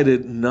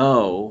decided,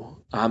 no,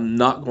 I'm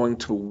not going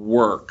to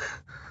work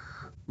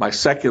my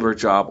secular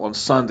job on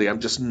Sunday. I'm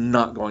just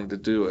not going to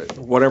do it.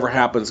 Whatever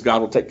happens,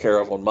 God will take care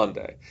of on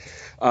Monday.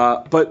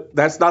 But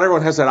that's not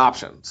everyone has that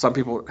option. Some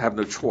people have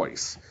no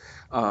choice.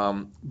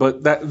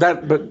 But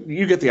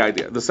you get the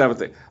idea. The seventh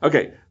day.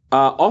 Okay.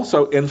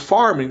 Also in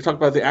farming, we talked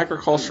about the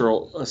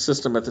agricultural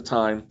system at the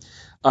time.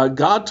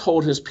 God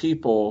told his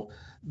people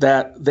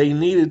that they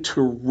needed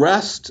to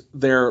rest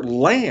their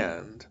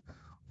land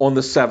on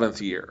the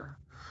seventh year.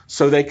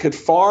 So they could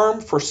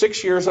farm for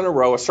 6 years in a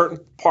row, a certain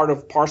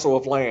parcel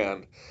of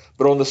land.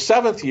 But on the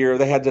seventh year,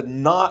 they had to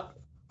not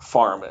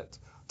farm it,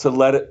 to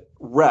let it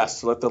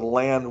rest, to let the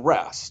land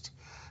rest.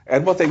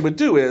 And what they would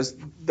do is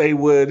they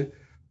would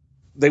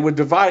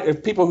divide,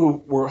 if people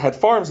who had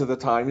farms at the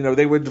time,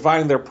 they would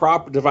divide their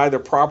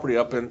property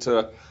up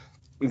into,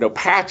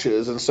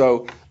 patches. And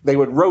so they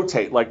would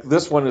rotate, like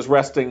this one is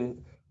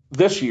resting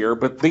this year,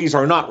 but these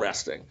are not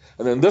resting.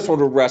 And then this one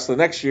would rest the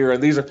next year,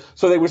 and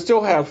so they would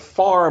still have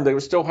they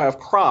would still have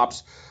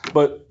crops,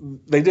 but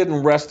they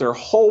didn't rest their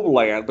whole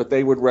land, but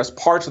they would rest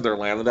parts of their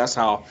land, and that's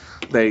how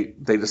they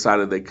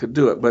decided they could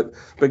do it. But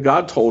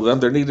God told them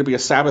there needed to be a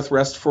Sabbath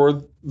rest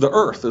for the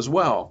earth as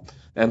well,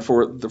 and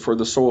for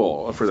the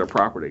soil, for their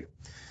property.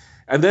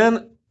 And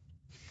then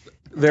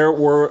there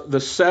were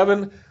the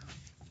seven.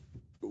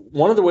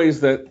 One of the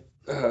ways that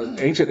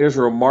ancient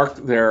Israel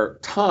marked their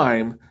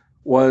time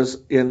was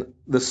in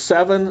the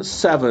 7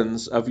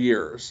 sevens of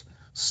years.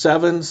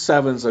 7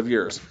 sevens of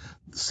years.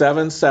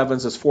 7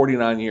 sevens is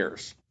 49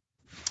 years.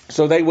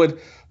 So they would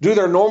do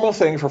their normal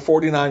thing for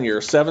 49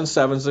 years, 7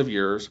 sevens of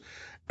years.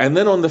 And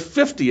then on the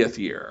 50th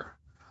year,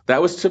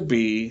 that was to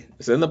be,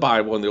 it's in the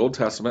Bible, in the Old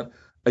Testament,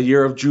 a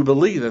year of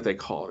Jubilee that they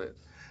called it.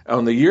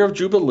 On the year of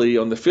Jubilee,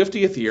 on the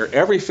 50th year,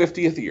 every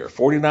 50th year,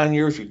 49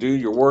 years, you do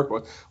your work.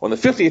 On the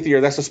 50th year,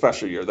 that's a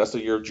special year. That's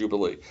the year of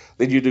Jubilee.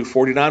 Then you do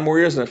 49 more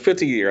years, and a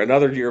 50th year,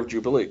 another year of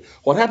Jubilee.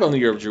 What happened on the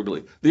year of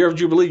Jubilee? The year of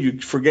Jubilee,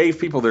 you forgave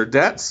people their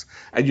debts,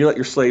 and you let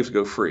your slaves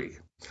go free.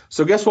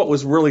 So guess what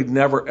was really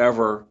never,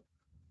 ever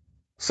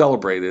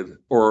celebrated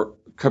or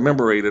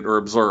commemorated or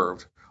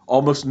observed?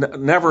 Almost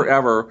never,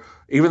 ever,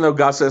 even though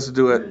God says to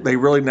do it, they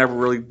really never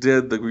really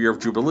did the year of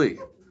Jubilee.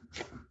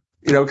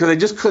 Because they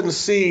just couldn't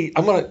see,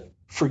 I'm going to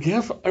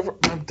forgive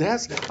my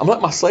debts. I'm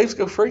letting my slaves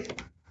go free.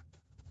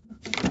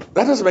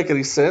 That doesn't make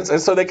any sense.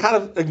 And so they kind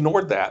of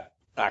ignored that,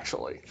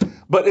 actually.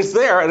 But it's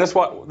there, and that's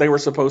what they were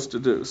supposed to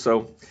do.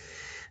 So,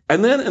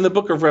 and then in the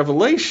book of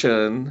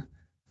Revelation,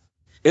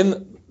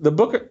 in the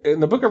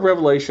book of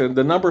Revelation,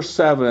 the number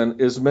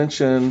 7 is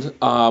mentioned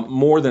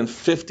more than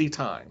 50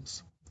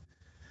 times.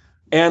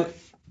 And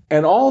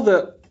all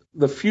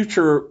the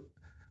future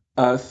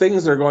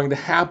things that are going to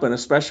happen,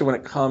 especially when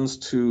it comes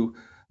to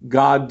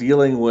God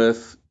dealing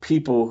with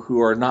people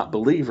who are not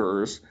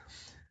believers,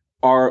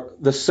 are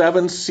the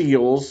 7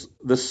 seals,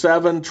 the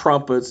 7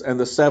 trumpets, and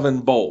the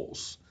 7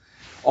 bowls,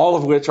 all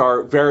of which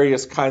are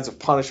various kinds of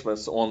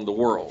punishments on the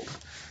world.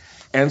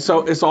 And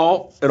so it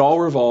all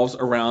revolves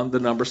around the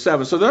number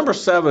 7. So the number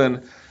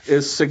 7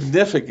 is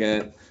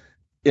significant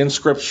in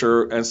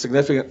Scripture and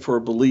significant for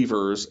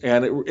believers,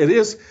 and it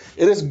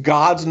is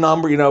God's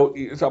number.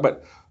 You talk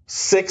about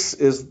 6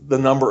 is the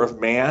number of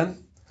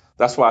man.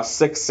 That's why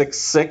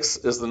 666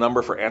 is the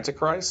number for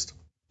Antichrist.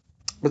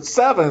 But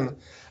 7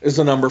 is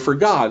the number for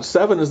God.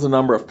 7 is the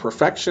number of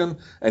perfection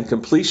and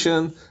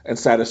completion and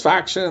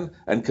satisfaction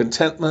and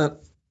contentment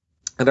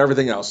and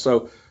everything else.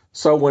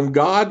 So when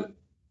God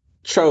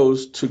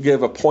chose to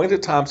give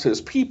appointed times to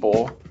his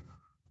people,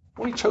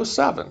 Well, he chose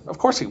 7. Of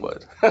course he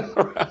would,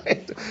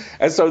 right?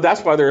 And so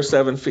that's why there are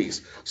 7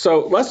 feasts.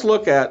 So let's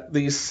look at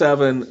these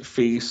 7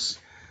 feasts.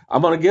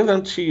 I'm going to give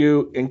them to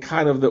you in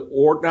kind of the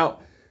order. Now,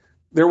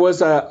 there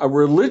was a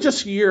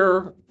religious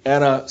year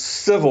and a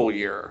civil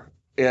year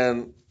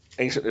in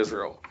ancient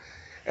Israel.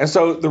 And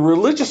so the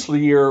religious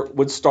year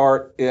would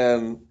start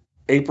in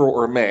April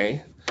or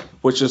May,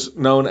 which is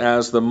known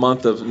as the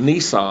month of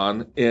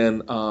Nisan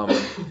in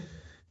the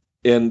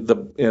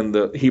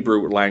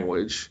Hebrew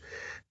language.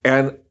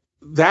 And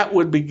that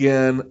would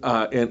begin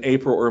in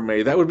April or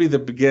May. That would be the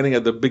beginning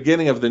of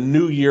the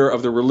new year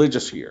of the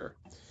religious year.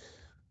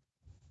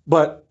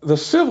 But the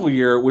civil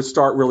year would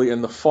start really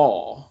in the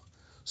fall.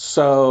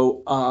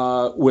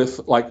 So with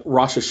like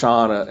Rosh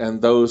Hashanah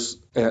and those,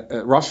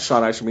 Rosh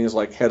Hashanah actually means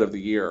like head of the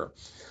year.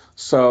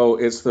 So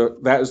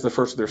that is the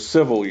first of their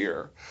civil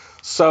year.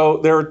 So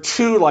there are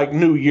 2 like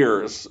new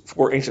years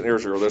for ancient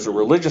Israel. There's a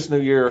religious new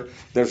year.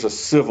 There's a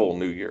civil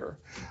new year.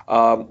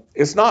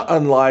 It's not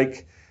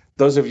unlike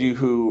those of you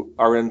who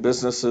are in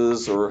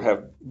businesses or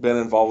have been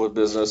involved with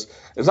business.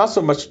 It's not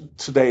so much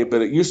today,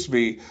 but it used to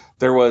be.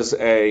 There was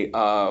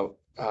the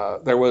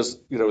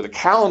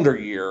calendar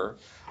year.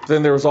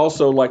 Then there was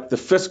also like the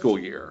fiscal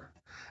year,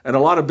 and a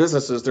lot of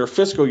businesses, their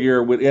fiscal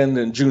year would end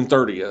in June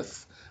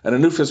 30th. And a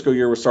new fiscal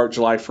year would start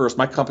July 1st.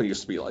 My company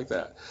used to be like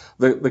that.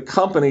 The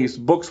company's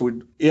books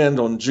would end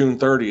on June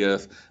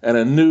 30th, and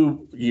a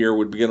new year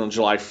would begin on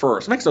July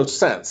 1st. It makes no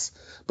sense,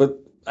 but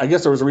I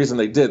guess there was a reason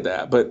they did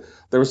that. But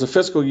there was a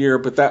fiscal year,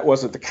 but that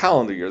wasn't the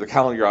calendar year. The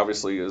calendar year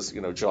obviously is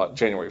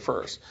January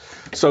 1st.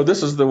 So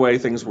this is the way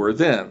things were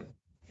then.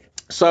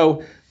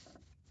 So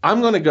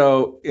I'm going to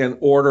go in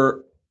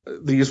order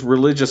these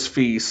religious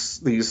feasts,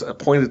 these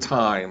appointed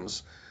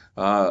times,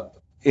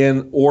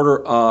 in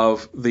order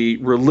of the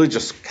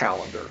religious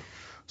calendar.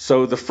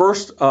 So the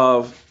first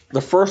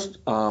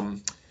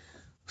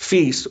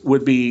feast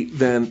would be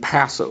then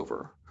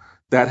Passover.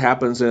 That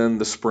happens in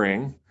the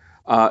spring.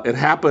 It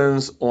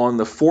happens on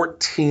the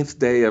 14th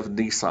day of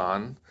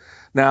Nisan.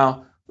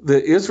 Now,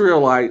 the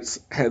Israelites,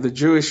 the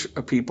Jewish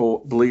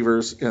people,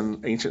 believers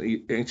in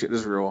ancient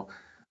Israel,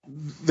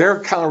 their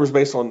calendar was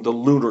based on the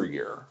lunar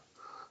year.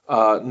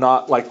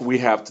 Not like we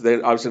have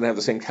today. Obviously, they have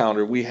the same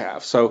calendar we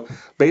have. So,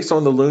 based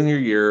on the lunar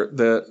year,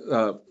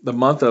 the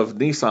month of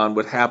Nisan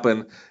would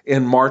happen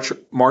in March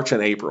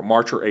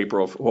or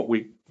April, what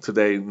we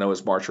today know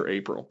as March or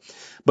April.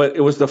 But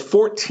it was the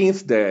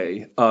 14th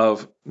day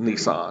of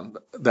Nisan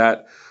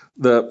that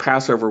the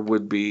Passover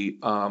would be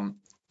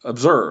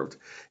observed,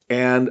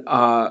 and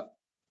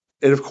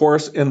it of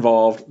course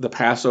involved the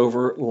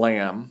Passover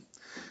lamb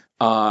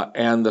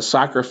and the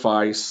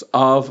sacrifice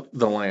of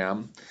the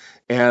lamb.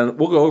 And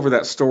we'll go over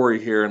that story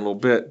here in a little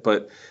bit,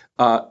 but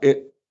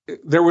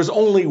there was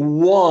only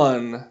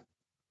one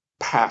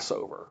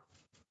Passover.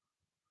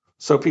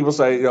 So people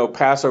say,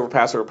 Passover,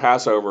 Passover,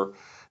 Passover.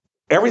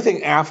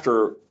 Everything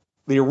after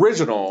the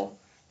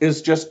original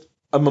is just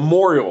a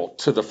memorial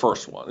to the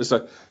first one. It's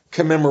a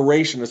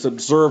commemoration, it's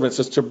observance,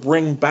 it's to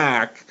bring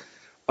back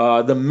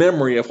the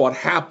memory of what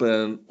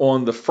happened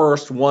on the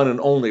first one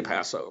and only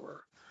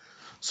Passover.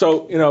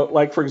 So,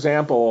 like for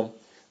example,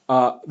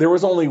 there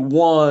was only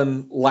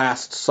one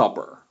Last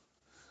Supper,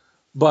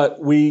 but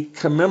we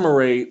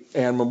commemorate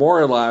and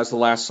memorialize the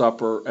Last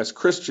Supper as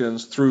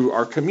Christians through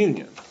our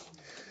communion.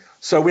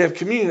 So we have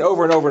communion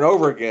over and over and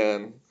over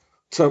again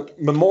to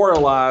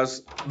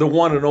memorialize the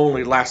one and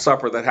only Last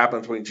Supper that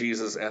happened between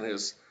Jesus and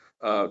his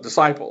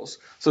disciples.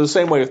 So the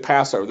same way with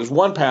Passover. There's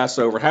one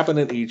Passover, happened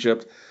in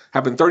Egypt,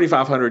 happened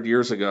 3,500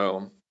 years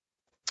ago,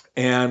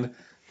 and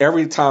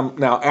every time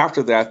now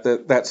after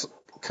that's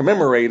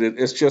commemorated,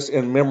 it's just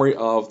in memory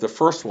of the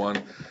first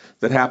one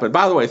that happened.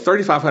 By the way,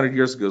 3,500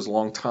 years ago is a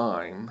long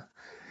time.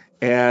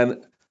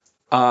 And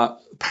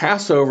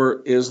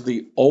Passover is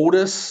the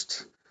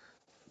oldest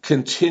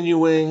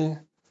continuing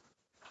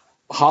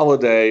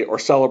holiday or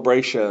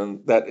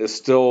celebration that is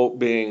still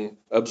being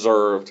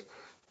observed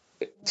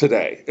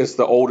today. It's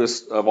the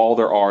oldest of all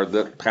there are.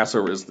 The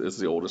Passover is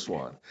the oldest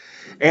one.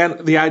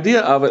 And the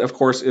idea of it, of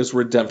course, is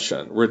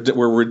redemption.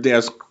 We're,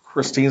 as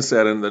Christine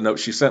said in the note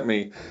she sent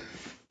me,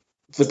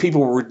 the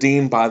people were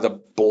redeemed by the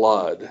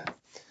blood.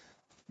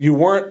 You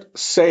weren't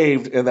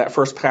saved in that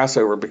first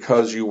Passover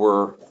because you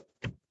were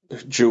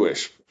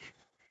Jewish.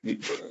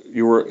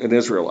 You were an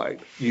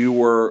Israelite. You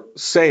were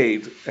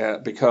saved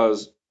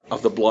because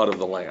of the blood of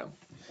the Lamb.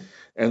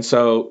 And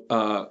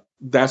so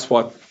that's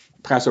what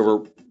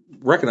Passover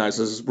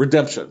recognizes,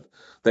 redemption,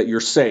 that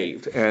you're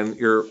saved and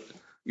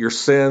your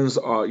sins,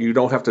 you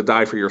don't have to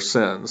die for your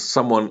sins.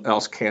 Someone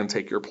else can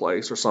take your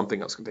place, or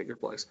something else can take your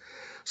place.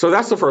 So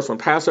that's the first one,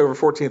 Passover,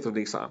 14th of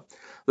Nisan.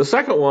 The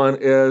second one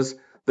is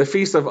the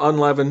Feast of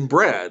Unleavened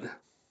Bread,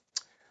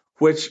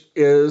 which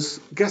is,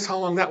 guess how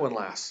long that one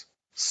lasts?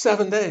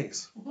 7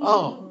 days.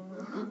 Oh,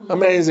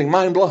 amazing,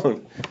 mind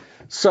blown.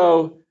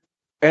 So,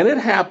 and it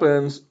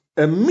happens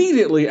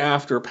immediately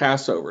after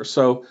Passover.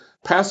 So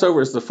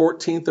Passover is the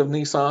 14th of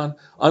Nisan.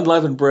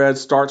 Unleavened bread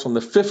starts on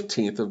the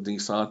 15th of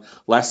Nisan,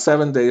 lasts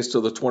 7 days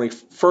till the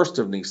 21st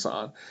of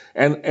Nisan.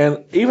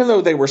 And even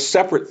though they were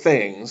separate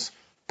things,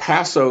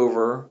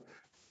 Passover,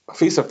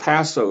 Feast of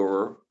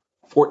Passover,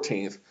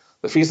 14th,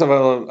 the Feast of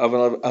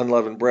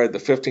Unleavened Bread, the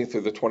 15th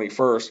through the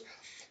 21st,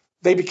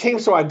 they became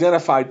so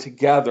identified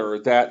together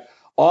that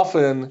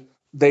often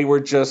they were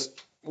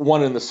just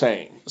one and the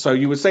same. So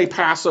you would say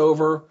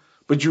Passover,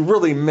 but you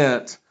really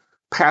meant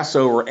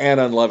Passover and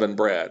unleavened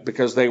bread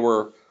because they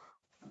were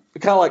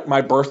kind of like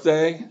my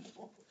birthday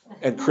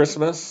and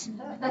Christmas.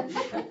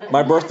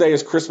 My birthday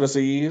is Christmas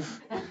Eve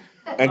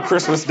and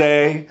Christmas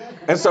Day.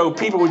 And so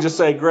people would just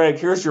say, Greg,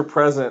 here's your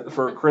present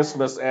for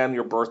Christmas and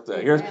your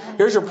birthday.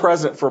 Here's your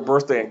present for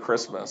birthday and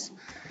Christmas.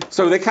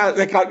 So they kind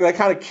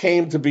of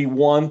came to be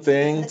one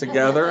thing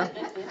together.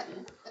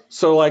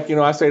 So like,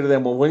 I say to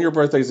them, well, when your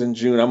birthday's in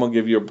June, I'm going to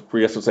give you a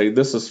gift and say,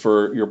 this is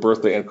for your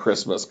birthday and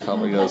Christmas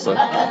coming.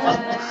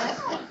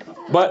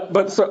 But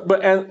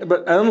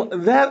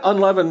that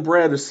unleavened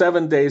bread is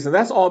 7 days, and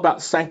that's all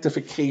about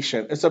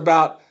sanctification. It's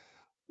about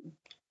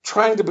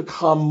trying to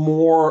become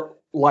more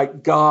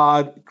like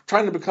God,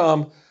 trying to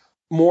become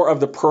more of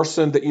the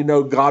person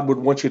that God would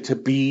want you to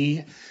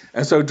be.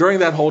 And so during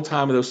that whole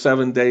time of those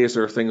 7 days,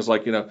 there are things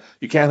like,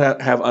 you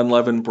can't have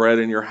unleavened bread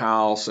in your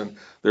house, and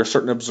there are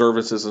certain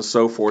observances and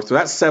so forth. So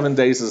that 7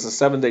 days is a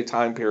 7-day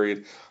time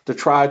period to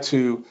try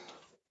to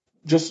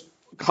just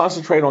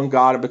concentrate on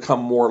God and become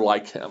more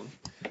like him.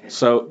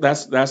 So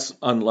that's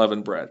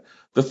unleavened bread.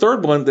 The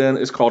third one then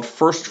is called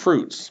first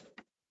fruits.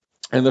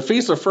 And the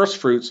Feast of First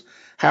Fruits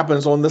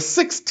happens on the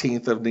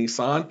 16th of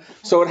Nisan.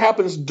 So it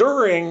happens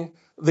during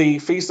the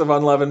Feast of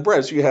Unleavened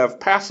Bread. So you have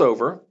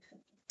Passover,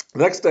 the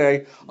next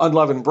day,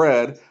 unleavened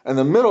bread, and in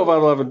the middle of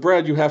unleavened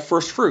bread, you have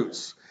first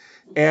fruits.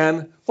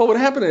 And what would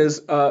happen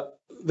is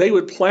they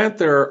would plant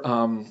their,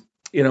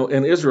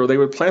 in Israel, they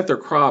would plant their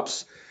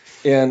crops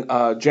in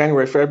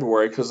January,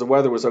 February, because the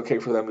weather was okay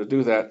for them to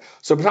do that.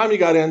 So by the time you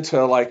got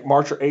into like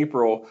March or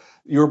April,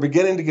 you were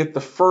beginning to get the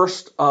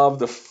first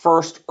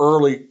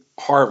early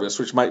harvest,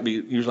 which might be,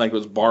 usually like it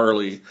was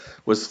barley,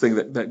 was the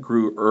thing that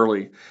grew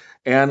early.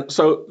 And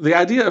so the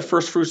idea of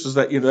first fruits is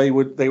that they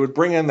would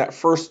bring in that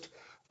first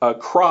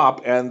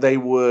crop, and they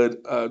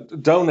would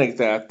donate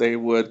that. They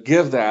would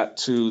give that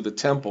to the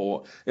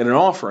temple in an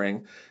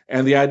offering.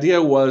 And the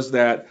idea was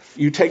that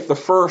you take the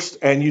first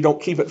and you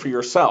don't keep it for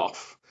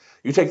yourself.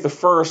 You take the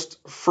first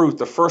fruit,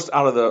 the first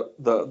out of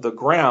the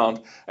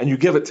ground, and you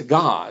give it to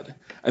God.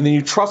 And then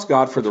you trust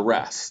God for the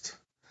rest.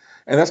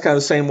 And that's kind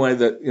of the same way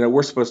that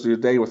we're supposed to do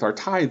today with our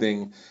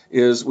tithing,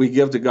 is we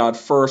give to God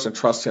first and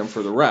trust him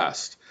for the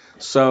rest.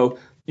 So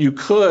you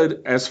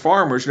could, as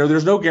farmers,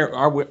 there's no guarantee.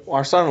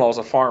 Our son-in-law is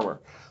a farmer.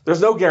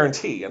 There's no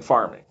guarantee in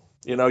farming.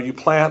 You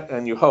plant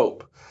and you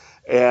hope.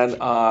 And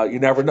you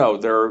never know.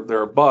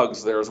 There are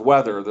bugs, there's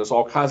weather, there's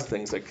all kinds of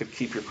things that could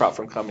keep your crop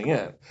from coming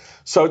in.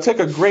 So it took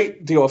a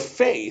great deal of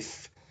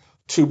faith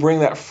to bring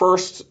that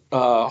first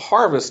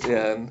harvest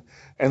in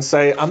and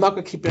say, I'm not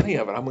going to keep any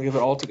of it. I'm going to give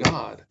it all to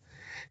God.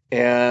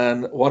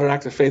 And what an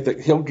act of faith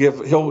that he'll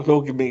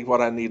give me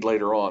what I need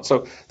later on.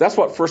 So that's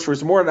what first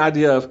fruits is, more an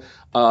idea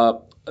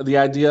of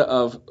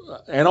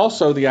and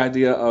also the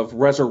idea of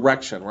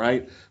resurrection,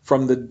 right?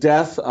 From the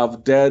death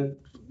of dead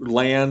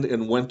land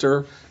in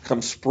winter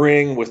comes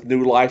spring with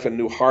new life and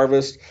new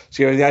harvest.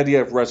 So you have the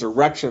idea of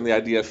resurrection, the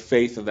idea of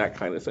faith, and that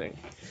kind of thing.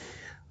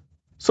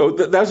 So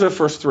those are the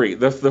first three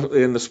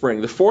in the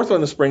spring. The fourth one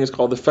in the spring is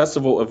called the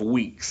Festival of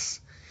Weeks.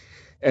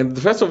 And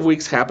the Festival of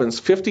Weeks happens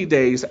 50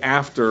 days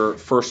after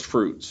first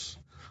fruits.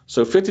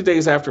 So 50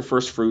 days after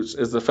first fruits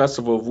is the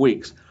Festival of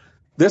Weeks.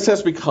 This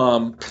has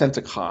become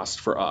Pentecost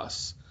for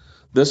us.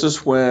 This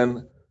is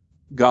when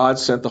God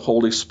sent the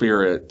Holy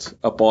Spirit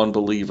upon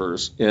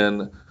believers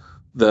in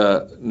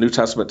the New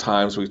Testament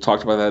times. We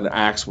talked about that in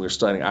Acts. We were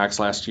studying Acts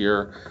last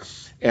year.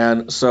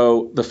 And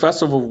so the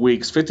Festival of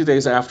Weeks, 50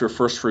 days after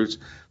first fruits,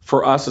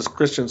 for us as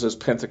Christians is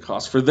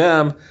Pentecost. For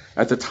them,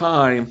 at the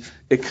time,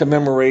 it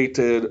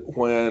commemorated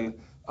when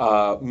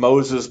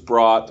Moses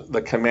brought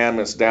the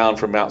commandments down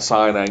from Mount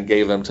Sinai and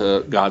gave them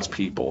to God's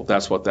people.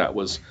 That's what that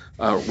was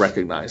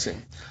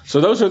recognizing.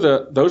 So those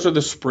are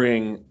the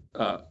spring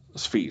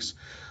feasts.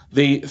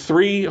 The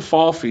three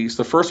fall feasts.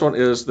 The first one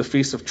is the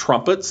Feast of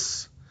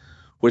Trumpets,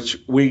 which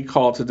we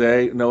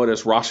know it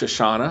as Rosh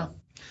Hashanah.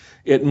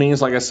 It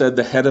means, like I said,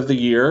 the head of the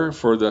year.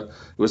 It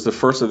was the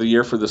first of the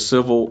year for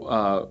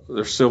the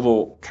their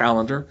civil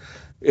calendar.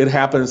 It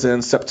happens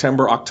in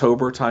September,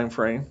 October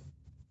timeframe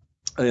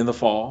in the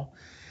fall.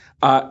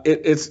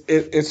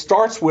 It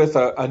starts with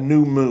a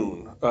new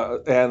moon,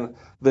 and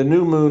the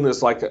new moon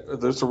is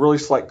there's a really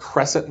slight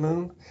crescent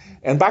moon.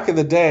 And back in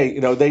the day,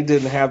 they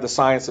didn't have the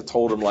science that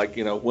told them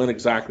when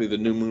exactly the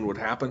new moon would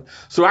happen.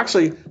 So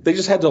actually, they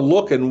just had to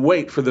look and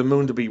wait for the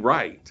moon to be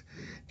right.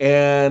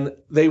 And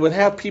they would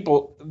have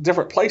people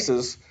different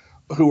places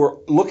who were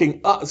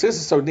looking up. So this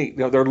is so neat.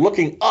 They're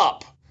looking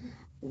up,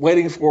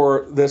 waiting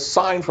for this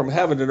sign from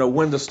heaven to know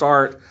when to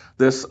start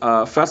this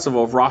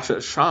festival of Rosh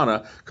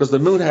Hashanah, because the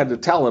moon had to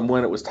tell them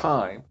when it was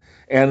time.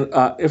 And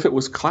if it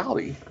was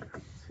cloudy,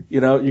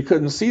 you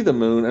couldn't see the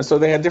moon, and so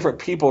they had different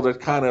people to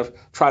kind of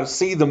try to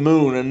see the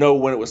moon and know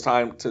when it was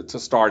time to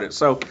start it.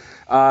 So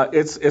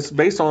it's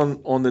based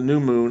on the new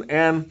moon,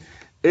 and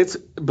it's,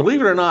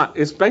 believe it or not,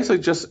 it's basically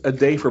just a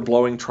day for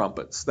blowing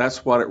trumpets.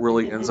 That's what it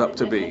really ends up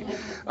to be.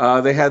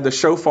 They had the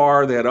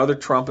shofar, they had other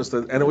trumpets,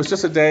 and it was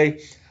just a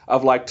day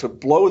of like to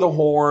blow the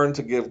horn,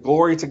 to give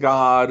glory to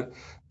God,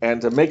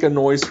 and to make a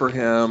noise for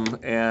Him,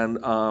 and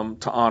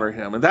to honor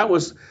Him. And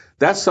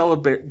that's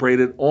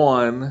celebrated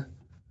on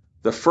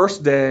the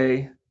first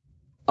day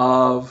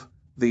of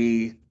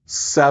the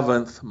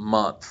 7th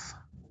month.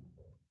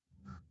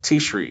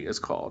 Tishri is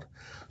called.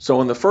 So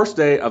on the first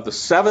day of the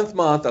 7th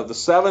month of the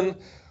 7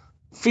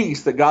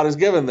 feasts that God has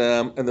given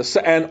them,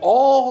 and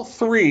all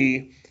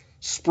 3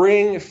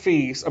 spring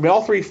feasts,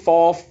 all 3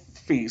 fall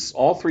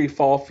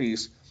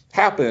feasts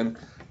happen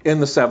in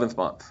the 7th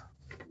month.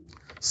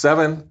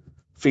 7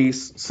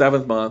 feasts,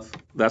 7th month,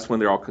 that's when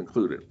they're all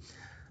concluded.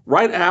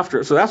 Right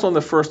after, so that's on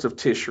the 1st of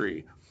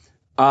Tishri.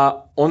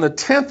 On the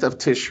 10th of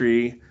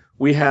Tishri,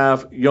 we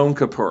have Yom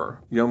Kippur.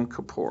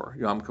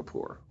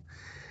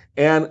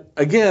 And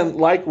again,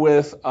 like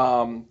with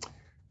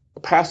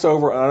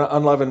Passover and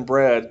unleavened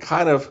bread,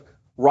 kind of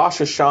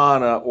Rosh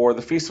Hashanah or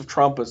the Feast of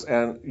Trumpets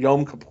and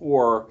Yom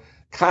Kippur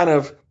kind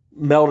of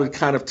melded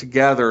kind of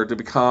together to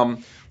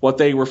become what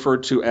they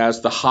referred to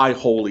as the high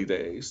holy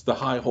days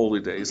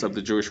of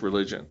the Jewish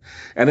religion.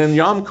 And then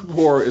Yom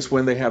Kippur is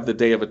when they have the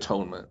Day of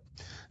Atonement.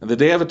 And the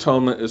Day of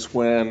Atonement is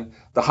when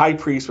the high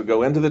priest would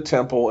go into the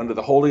temple, into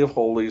the Holy of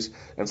Holies,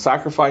 and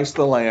sacrifice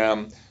the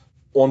lamb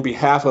on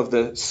behalf of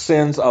the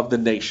sins of the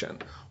nation.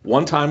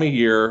 One time a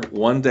year,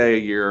 one day a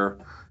year,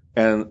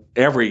 and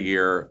every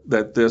year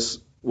that this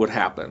would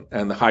happen.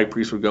 And the high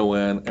priest would go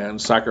in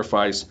and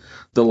sacrifice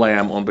the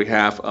lamb on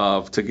behalf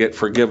of, to get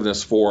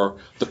forgiveness for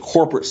the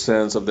corporate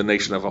sins of the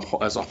nation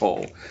as a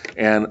whole.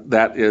 And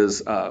that is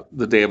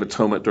the Day of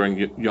Atonement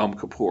during Yom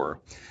Kippur.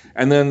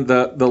 And then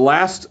the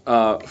last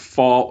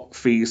fall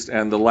feast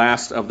and the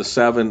last of the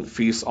 7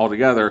 feasts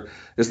altogether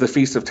is the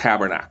Feast of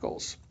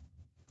Tabernacles.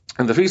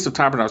 And the Feast of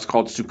Tabernacles is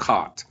called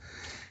Sukkot.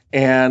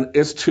 And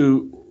it's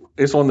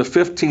on the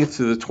 15th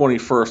to the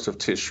 21st of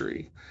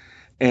Tishri,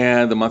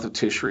 and the month of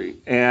Tishri.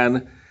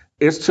 And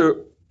it's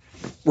to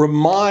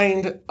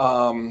remind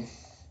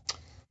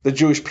the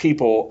Jewish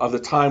people of the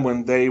time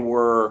when they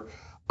were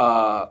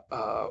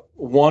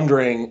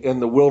wandering in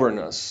the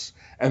wilderness,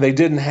 and they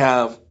didn't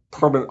have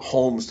permanent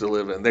homes to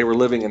live in. They were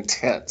living in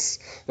tents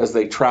as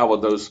they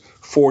traveled those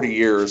 40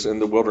 years in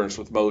the wilderness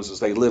with Moses.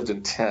 They lived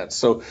in tents.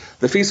 So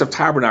the Feast of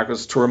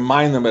Tabernacles is to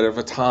remind them of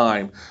a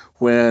time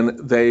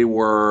when they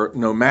were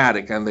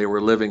nomadic and they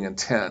were living in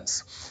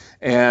tents.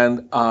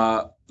 And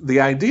the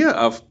idea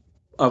of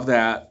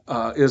that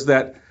is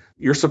that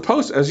you're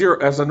supposed, as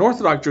an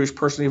Orthodox Jewish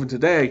person even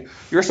today,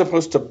 you're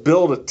supposed to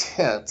build a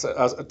tent,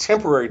 a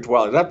temporary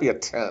dwelling. Not be a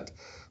tent,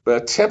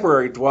 but a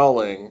temporary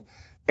dwelling.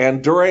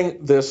 And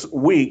during this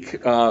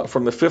week,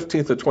 from the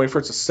 15th to the 21st,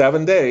 it's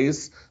 7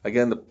 days.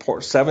 Again, the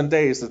 7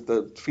 days that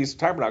the Feast of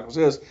Tabernacles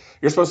is.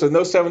 You're supposed to, in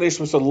those 7 days,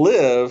 you're supposed to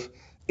live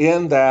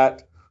in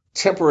that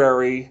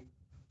temporary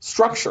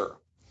structure.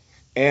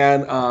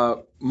 And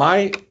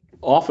my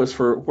office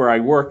for where I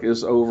work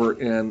is over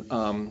in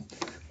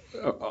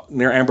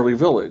near Amberley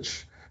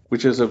Village,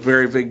 which is a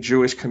very big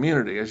Jewish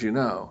community, as you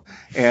know.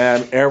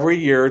 And every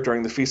year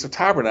during the Feast of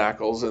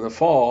Tabernacles in the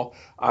fall,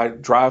 I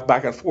drive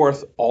back and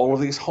forth all of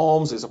these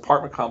homes, these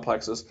apartment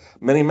complexes.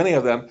 Many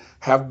of them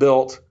have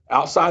built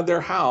outside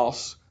their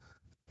house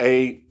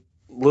a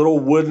little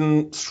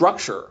wooden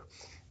structure.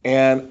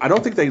 And I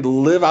don't think they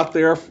live out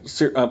there.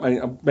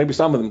 Maybe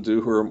some of them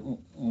do who are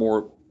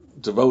more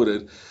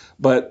devoted.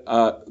 But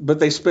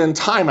they spend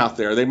time out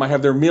there. They might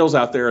have their meals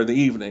out there in the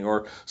evening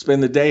or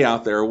spend the day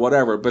out there or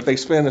whatever. But they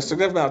spend a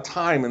significant amount of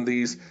time in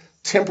these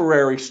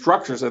temporary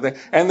structures.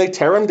 And they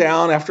tear them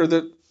down after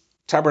the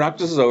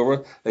Tabernacles is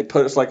over.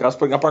 It's like us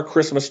putting up our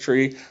Christmas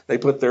tree. They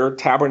put their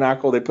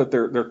tabernacle, they put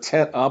their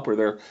tent up or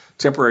their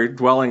temporary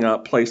dwelling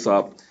place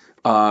up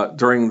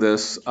during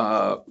this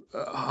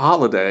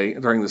holiday,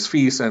 during this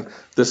feast. And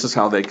this is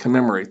how they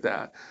commemorate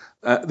that.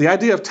 The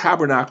idea of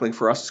tabernacling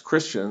for us as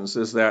Christians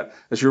is that,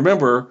 as you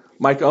remember,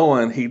 Mike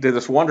Owen, he did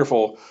this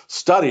wonderful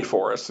study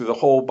for us through the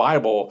whole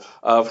Bible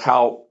of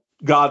how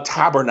God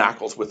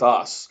tabernacles with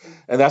us.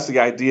 And that's the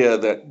idea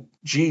that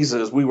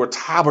Jesus, we were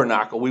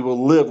tabernacle, we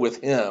will live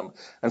with him.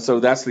 And so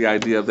that's the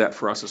idea of that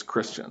for us as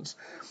Christians.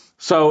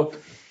 So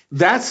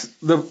that's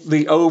the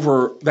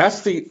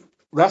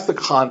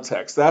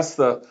context. That's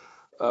the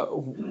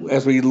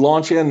as we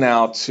launch in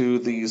now to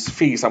these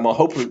feasts, I'm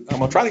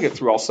gonna try to get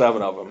through all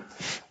 7 of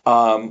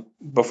them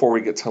before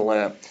we get to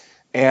Lent.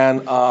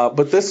 And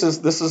but this is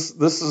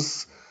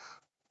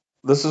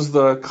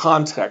the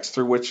context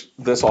through which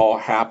this all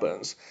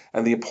happens,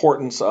 and the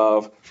importance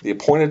of the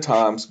appointed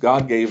times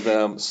God gave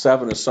them.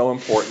 7 is so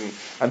important,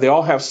 and they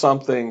all have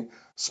something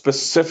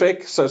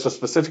specific. So it's a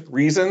specific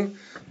reason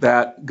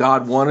that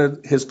God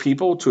wanted his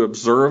people to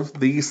observe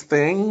these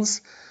things.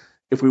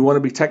 If we want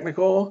to be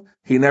technical,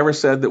 he never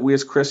said that we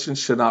as Christians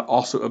should not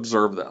also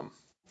observe them.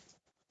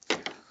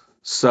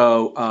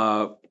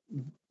 So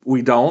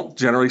We don't,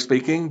 generally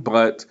speaking,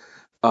 but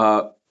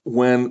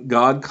when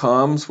God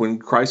comes, when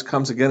Christ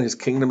comes again, his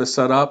kingdom is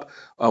set up,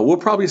 we'll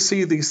probably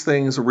see these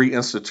things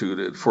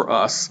reinstituted for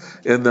us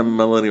in the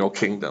millennial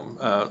kingdom,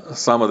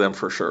 some of them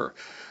for sure.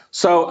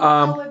 So,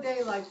 A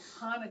holiday like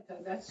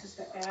Hanukkah, that's just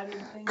an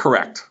added thing?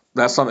 correct.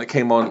 That's something that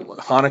came on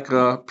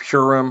Hanukkah,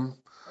 Purim.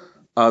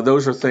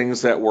 Those are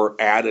things that were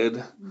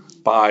added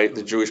by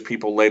the Jewish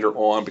people later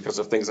on because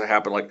of things that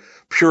happened. Like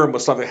Purim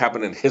was something that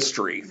happened in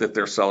history that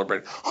they're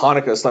celebrating.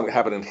 Hanukkah is something that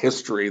happened in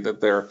history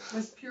that they're.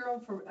 Was Purim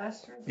from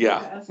Esther?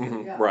 Yeah, Esther?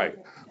 right.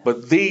 Okay, yeah.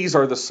 But these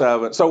are the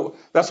 7. So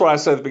that's what I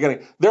said at the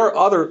beginning. There are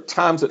other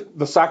times that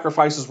the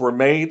sacrifices were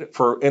made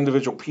for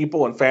individual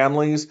people and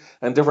families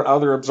and different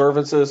other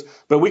observances,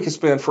 but we could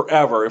spend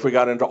forever if we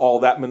got into all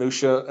that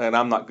minutia, and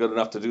I'm not good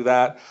enough to do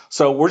that.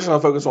 So we're just going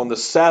to focus on the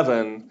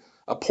 7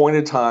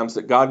 appointed times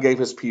that God gave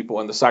his people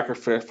and the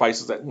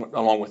sacrifices that went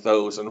along with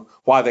those and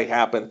why they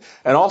happened.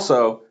 And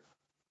also,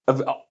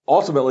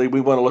 ultimately,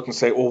 we want to look and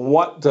say, well,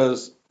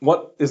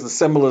 what is the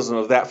symbolism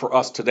of that for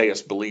us today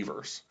as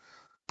believers?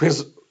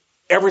 Because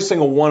every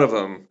single one of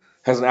them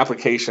has an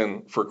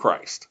application for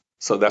Christ.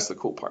 So that's the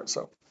cool part.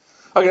 So,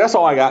 okay, that's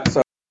all I got.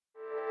 So.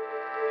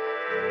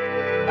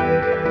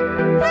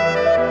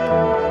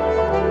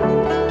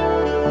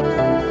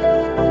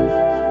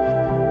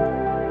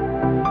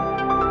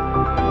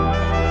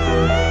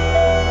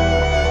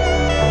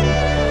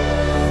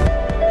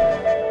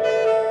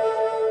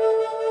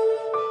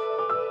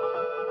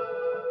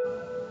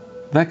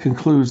 That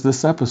concludes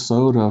this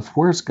episode of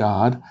Where's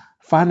God?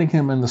 Finding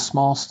Him in the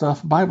Small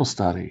Stuff Bible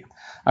Study.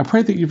 I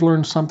pray that you've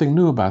learned something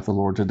new about the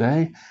Lord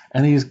today,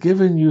 and He's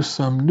given you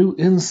some new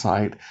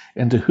insight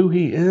into who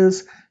He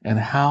is and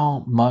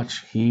how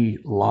much He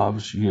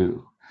loves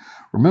you.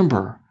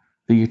 Remember,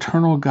 the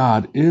eternal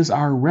God is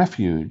our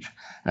refuge,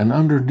 and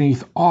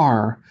underneath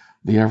are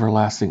the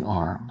everlasting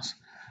arms.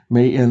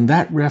 May in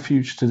that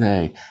refuge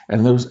today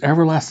and those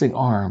everlasting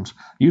arms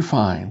you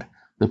find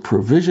the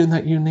provision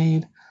that you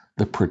need,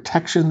 the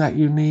protection that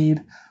you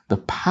need, the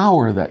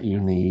power that you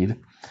need,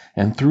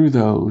 and through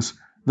those,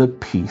 the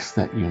peace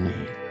that you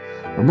need.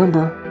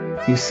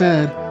 Remember, he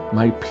said,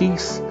 "My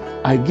peace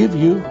I give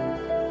you,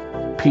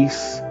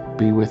 peace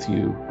be with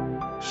you.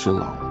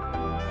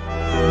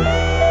 Shalom."